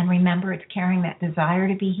 And remember, it's carrying that desire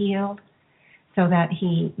to be healed so that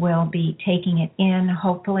he will be taking it in,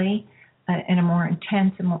 hopefully, in a more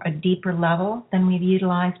intense, a deeper level than we've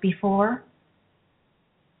utilized before.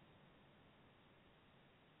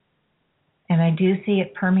 And I do see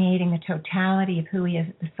it permeating the totality of who he is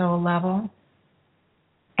at the soul level.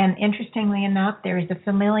 And interestingly enough, there is a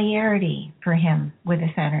familiarity for him with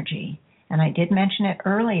this energy. And I did mention it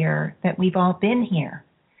earlier that we've all been here.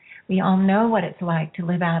 We all know what it's like to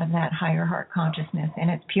live out of that higher heart consciousness and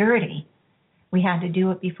its purity. We had to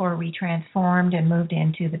do it before we transformed and moved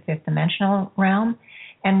into the fifth dimensional realm.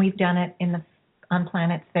 And we've done it on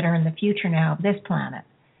planets that are in the future now of this planet.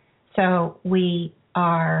 So we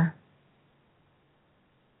are...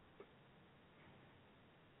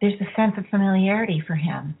 There's a sense of familiarity for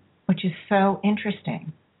him, which is so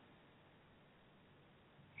interesting.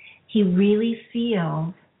 He really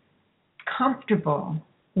feels comfortable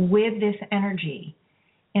with this energy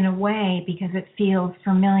in a way because it feels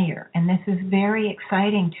familiar. And this is very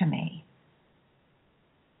exciting to me.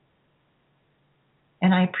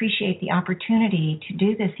 And I appreciate the opportunity to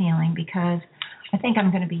do this healing because I think I'm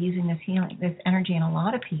going to be using this energy in a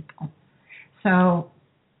lot of people. So,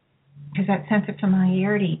 because that sense of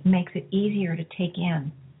familiarity makes it easier to take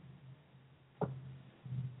in.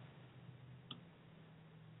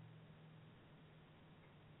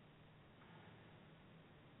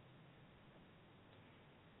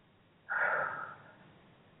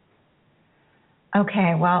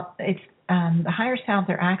 Okay, well, it's the higher selves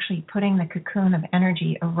are actually putting the cocoon of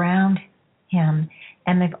energy around him,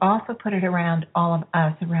 and they've also put it around all of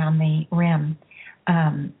us, around the rim.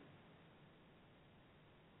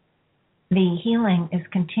 The healing is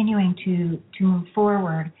continuing to move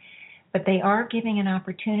forward, but they are giving an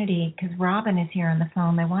opportunity, because Robin is here on the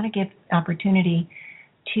phone, they want to give opportunity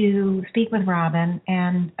to speak with Robin,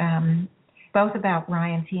 and both about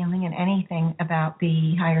Ryan's healing and anything about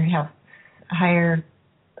the higher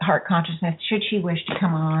heart consciousness, should she wish to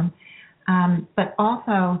come on. But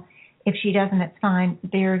also, if she doesn't, it's fine.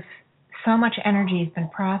 There's so much energy has been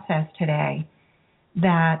processed today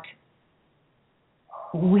that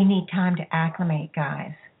we need time to acclimate,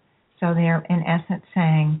 guys. So they're, in essence,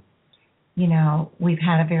 saying, we've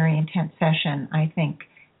had a very intense session. I think,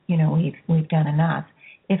 we've done enough.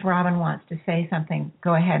 If Robin wants to say something,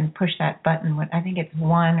 go ahead and push that button. I think it's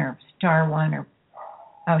 1 or *1 or,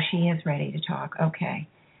 oh, she is ready to talk. Okay.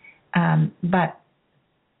 But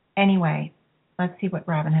anyway, let's see what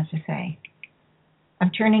Robin has to say. I'm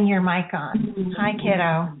turning your mic on. Hi,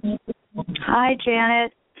 kiddo. Hi,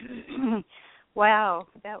 Janet. Wow,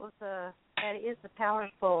 that is a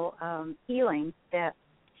powerful healing that's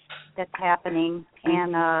happening,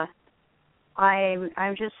 and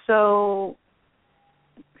I'm just so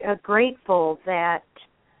grateful that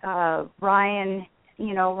Ryan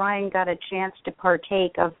got a chance to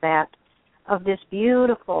partake of this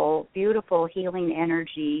beautiful, beautiful healing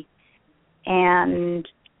energy, and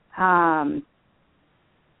I'm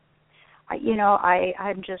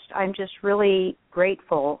just really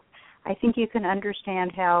grateful. I think you can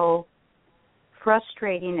understand how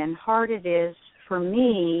frustrating and hard it is for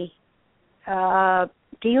me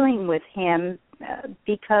dealing with him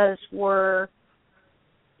because we're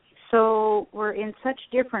in such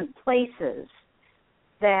different places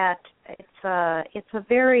that it's a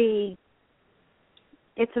very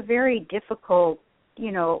difficult,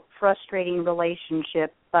 frustrating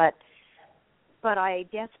relationship, but I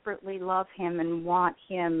desperately love him and want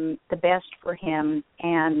him the best for him,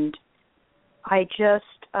 and I just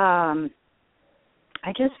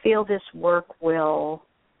feel this work will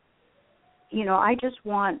I just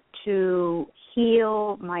want to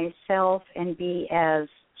heal myself and be as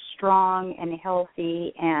strong and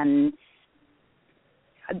healthy and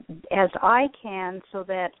as I can, so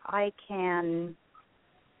that I can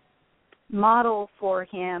model for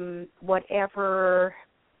him whatever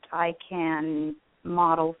I can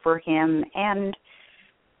model for him, and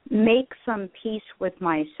make some peace with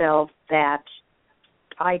myself that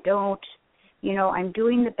I don't, I'm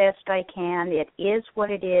doing the best I can. It is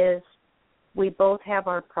what it is. We both have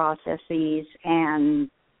our processes, and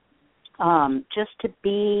just to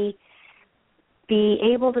be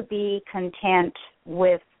able to be content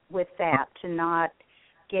with that, to not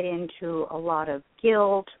get into a lot of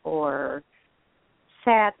guilt or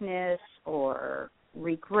sadness or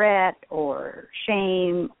regret or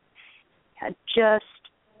shame, just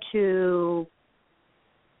to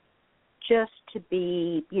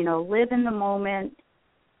be, live in the moment,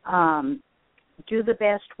 do the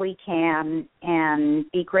best we can, and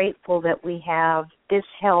be grateful that we have this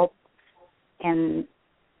help and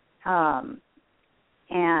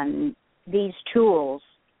these tools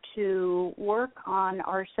to work on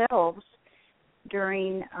ourselves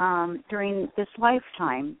during this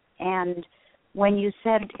lifetime. And when you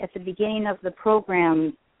said at the beginning of the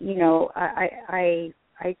program,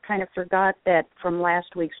 I kind of forgot that from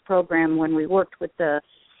last week's program when we worked with the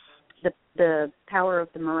power of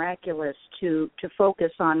the miraculous to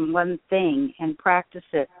focus on one thing and practice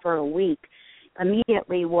it for a week.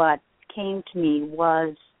 Immediately what came to me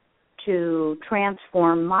was to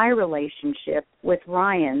transform my relationship with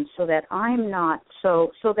Ryan so that I'm not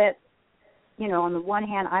so that, on the one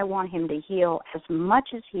hand, I want him to heal as much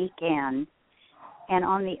as he can, and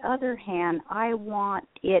on the other hand, I want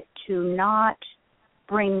it to not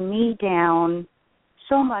bring me down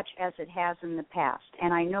so much as it has in the past.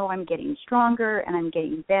 And I know I'm getting stronger and I'm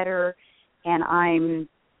getting better, and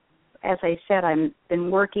as I said, I've been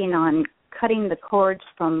working on cutting the cords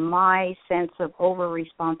from my sense of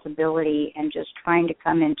over-responsibility and just trying to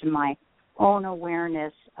come into my own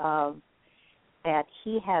awareness of that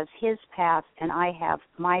he has his path and I have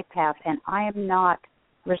my path, and I am not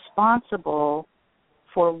responsible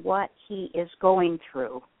for what he is going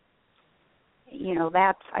through.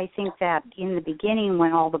 I think that in the beginning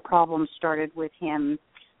when all the problems started with him,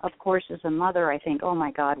 of course, as a mother, I think, oh,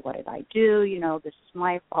 my God, what did I do? This is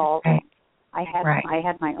my fault. Right. I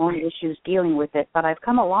had my own issues dealing with it, but I've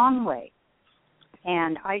come a long way,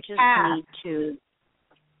 and I just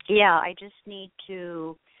need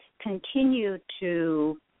to continue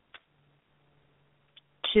to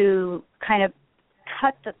kind of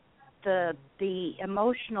cut the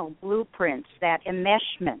emotional blueprints, that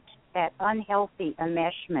enmeshment, that unhealthy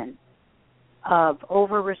enmeshment of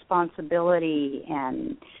over responsibility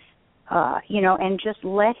and and just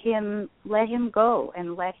let him go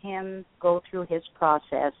and let him go through his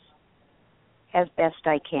process as best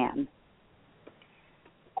I can.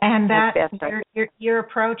 And that your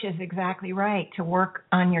approach is exactly right, to work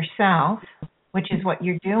on yourself, which is what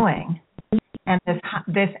you're doing. And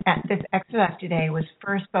this exercise today was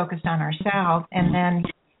first focused on ourselves, and then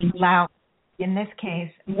allow. In this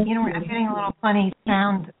case, I'm getting a little funny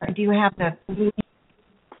sound. Do you have the?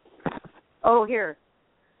 Oh, here.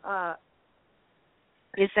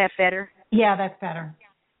 Is that better? Yeah, that's better.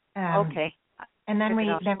 Okay. And then we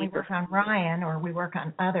work on Ryan, or we work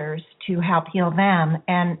on others to help heal them.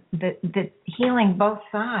 And the healing both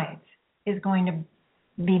sides is going to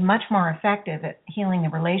be much more effective at healing the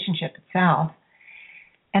relationship itself.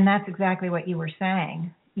 And that's exactly what you were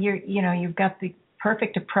saying. You've got the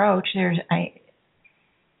perfect approach. The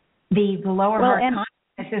lower heart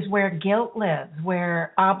consciousness is where guilt lives,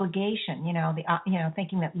 where obligation.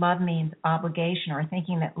 Thinking that love means obligation, or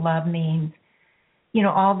thinking that love means,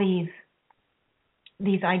 all these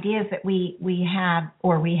ideas that we have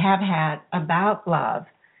or we have had about love.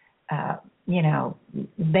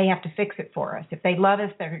 They have to fix it for us. If they love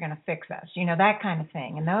us, they're going to fix us. That kind of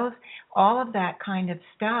thing. And all of that kind of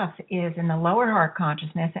stuff is in the lower heart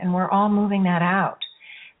consciousness, and we're all moving that out.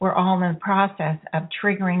 We're all in the process of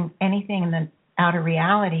triggering anything in the outer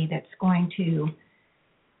reality that's going to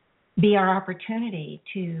be our opportunity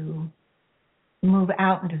to move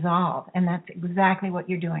out and dissolve. And that's exactly what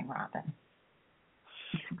you're doing, Robin.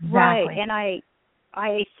 Exactly. Right. And I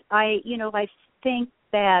think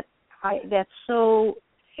that that's so,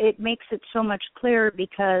 it makes it so much clearer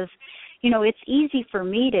because, it's easy for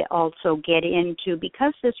me to also get into,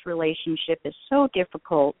 because this relationship is so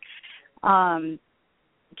difficult,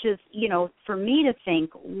 just, for me to think,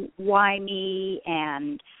 why me?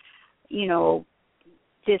 And,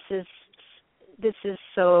 this is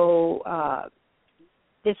so,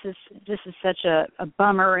 this is such a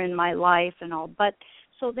bummer in my life and all. But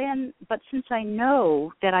since I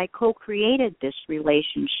know that I co-created this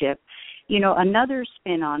relationship, another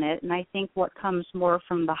spin on it, and I think what comes more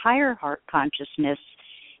from the higher heart consciousness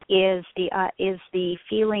is the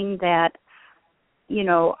feeling that,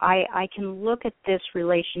 I can look at this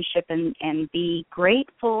relationship and be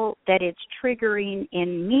grateful that it's triggering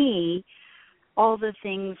in me all the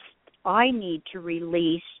things I need to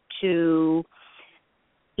release to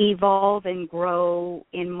evolve and grow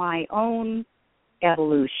in my own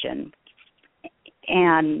evolution.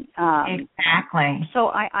 And exactly. So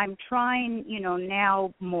I'm trying,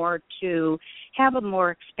 now more to have a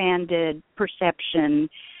more expanded perception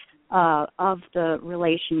of the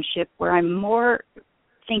relationship, where I'm more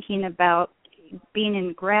thinking about being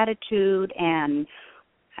in gratitude and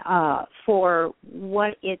for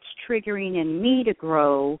what it's triggering in me to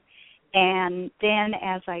grow. And then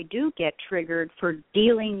as I do get triggered, for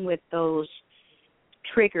dealing with those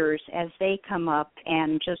triggers as they come up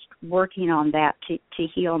and just working on that to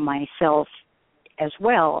heal myself as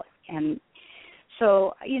well. And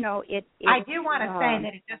so, I do want to say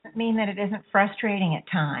that it doesn't mean that it isn't frustrating at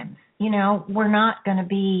times. We're not going to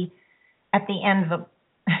be at the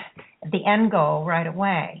end goal right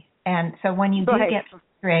away. And so when you do get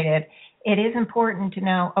frustrated, it is important to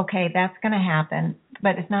know, okay, that's going to happen,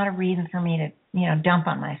 but it's not a reason for me to, dump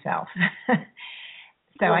on myself.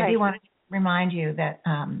 So I do want to remind you that,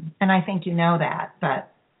 and I think you know that,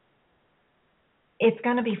 but it's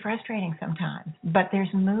going to be frustrating sometimes. But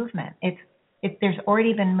there's movement. There's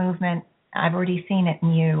already been movement. I've already seen it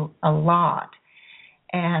in you a lot,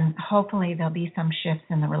 and hopefully there'll be some shifts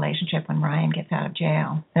in the relationship when Ryan gets out of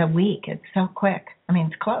jail. A week. It's so quick. I mean,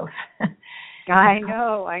 it's close. I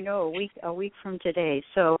know. A week from today.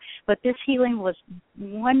 So, but this healing was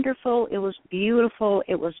wonderful. It was beautiful.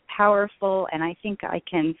 It was powerful, and I think I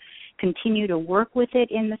can continue to work with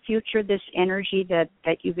it in the future. This energy that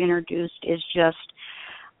you've introduced is just,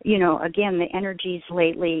 again, the energies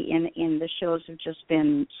lately in the shows have just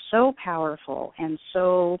been so powerful and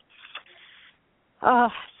so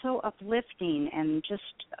uplifting and just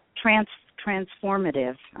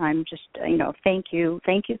transformative. I'm just, thank you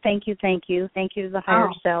to the higher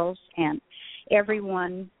selves and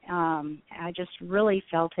everyone. I just really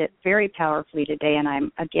felt it very powerfully today, and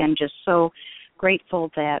I'm, again, just so grateful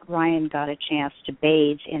that Ryan got a chance to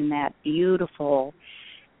bathe in that beautiful,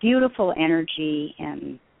 beautiful energy.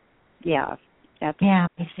 And me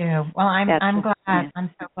too. Well, I'm glad. Yeah. I'm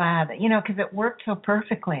so glad that, because it worked so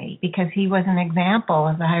perfectly, because he was an example,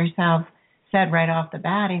 as the higher self said right off the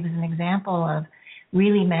bat. He was an example of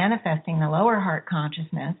really manifesting the lower heart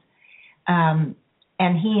consciousness, and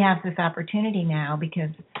he has this opportunity now because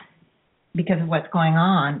of what's going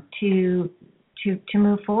on to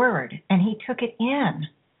move forward, and he took it in.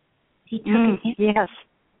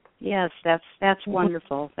 Yes, that's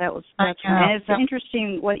wonderful. And it's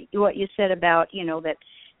interesting what you said about, that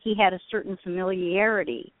he had a certain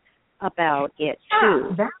familiarity about it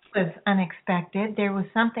too. That was unexpected. There was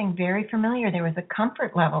something very familiar. There was a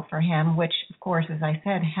comfort level for him, which, of course, as I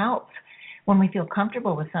said, helps. When we feel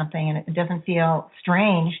comfortable with something and it doesn't feel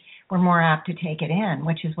strange, we're more apt to take it in,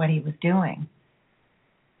 which is what he was doing.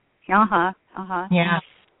 Yeah.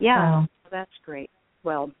 So, that's great.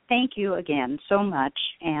 Well, thank you again so much.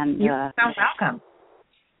 And you're so welcome.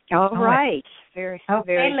 All right. Very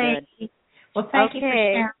lady. Good. Well, thank you for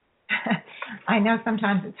sharing. I know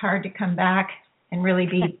sometimes it's hard to come back and really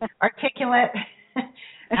be articulate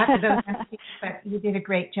after those messages, but you did a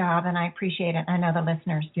great job, and I appreciate it. I know the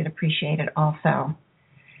listeners did appreciate it also.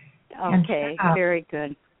 Okay, very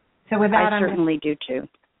good. So with that, I certainly do too.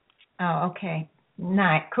 Oh, okay.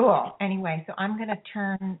 Nice, cool. Anyway, so I'm going to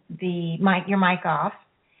turn your mic off,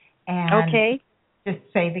 and just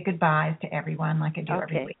say the goodbyes to everyone like I do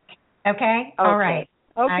every week. Okay? All right.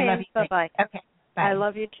 Okay. I love you. Bye-bye. Okay. Bye. I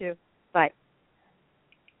love you too. Bye.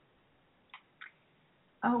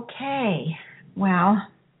 Okay. Well,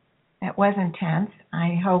 that was intense.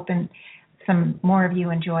 I hope some more of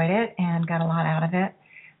you enjoyed it and got a lot out of it.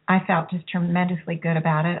 I felt just tremendously good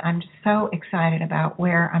about it. I'm just so excited about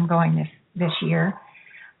where I'm going this year.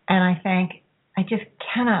 And I just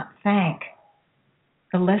cannot thank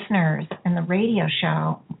the listeners and the radio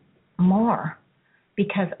show more,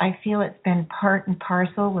 because I feel it's been part and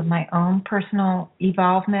parcel with my own personal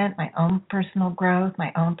evolvement, my own personal growth,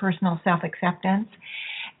 my own personal self-acceptance.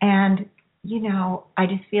 And, I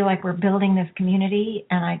just feel like we're building this community,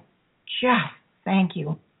 and I just thank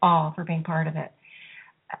you all for being part of it.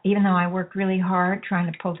 Even though I worked really hard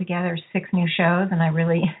trying to pull together 6 new shows, and I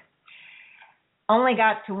really only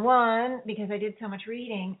got to 1 because I did so much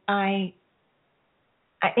reading, I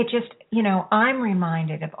it just, I'm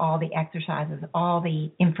reminded of all the exercises, all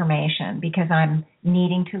the information, because I'm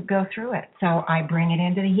needing to go through it. So I bring it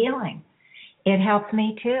into the healing. It helps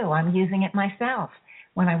me too. I'm using it myself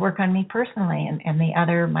when I work on me personally and the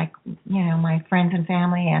other, my friends and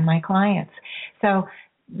family and my clients. So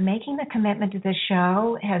making the commitment to this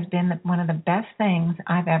show has been one of the best things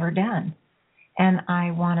I've ever done. And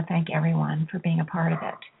I want to thank everyone for being a part of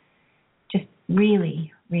it. Just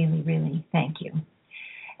really, really, really thank you.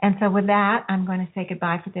 And so with that, I'm going to say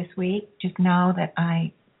goodbye for this week. Just know that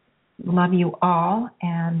I love you all.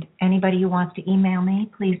 And anybody who wants to email me,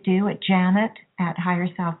 please do at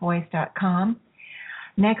janet@higherselfvoice.com.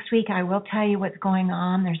 Next week, I will tell you what's going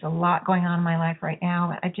on. There's a lot going on in my life right now,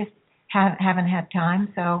 but I just haven't had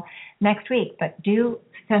time. So next week, but do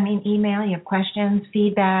send me an email. You have questions,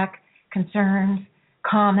 feedback, concerns,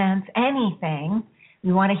 comments, anything.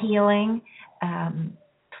 You want a healing,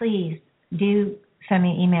 please do send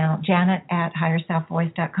me an email,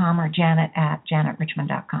 janet@higherselfvoice.com or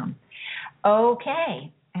janet@janetrichmond.com.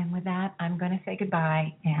 Okay, and with that, I'm going to say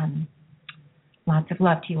goodbye, and lots of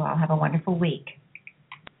love to you all. Have a wonderful week.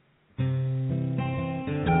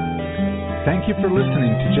 Thank you for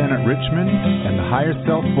listening to Janet Richmond and the Higher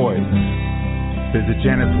Self Voice. Visit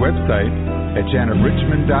Janet's website at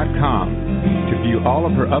janetrichmond.com to view all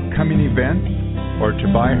of her upcoming events or to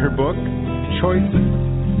buy her book, Choices: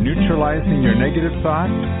 Neutralizing Your Negative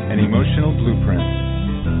Thoughts and Emotional Blueprints.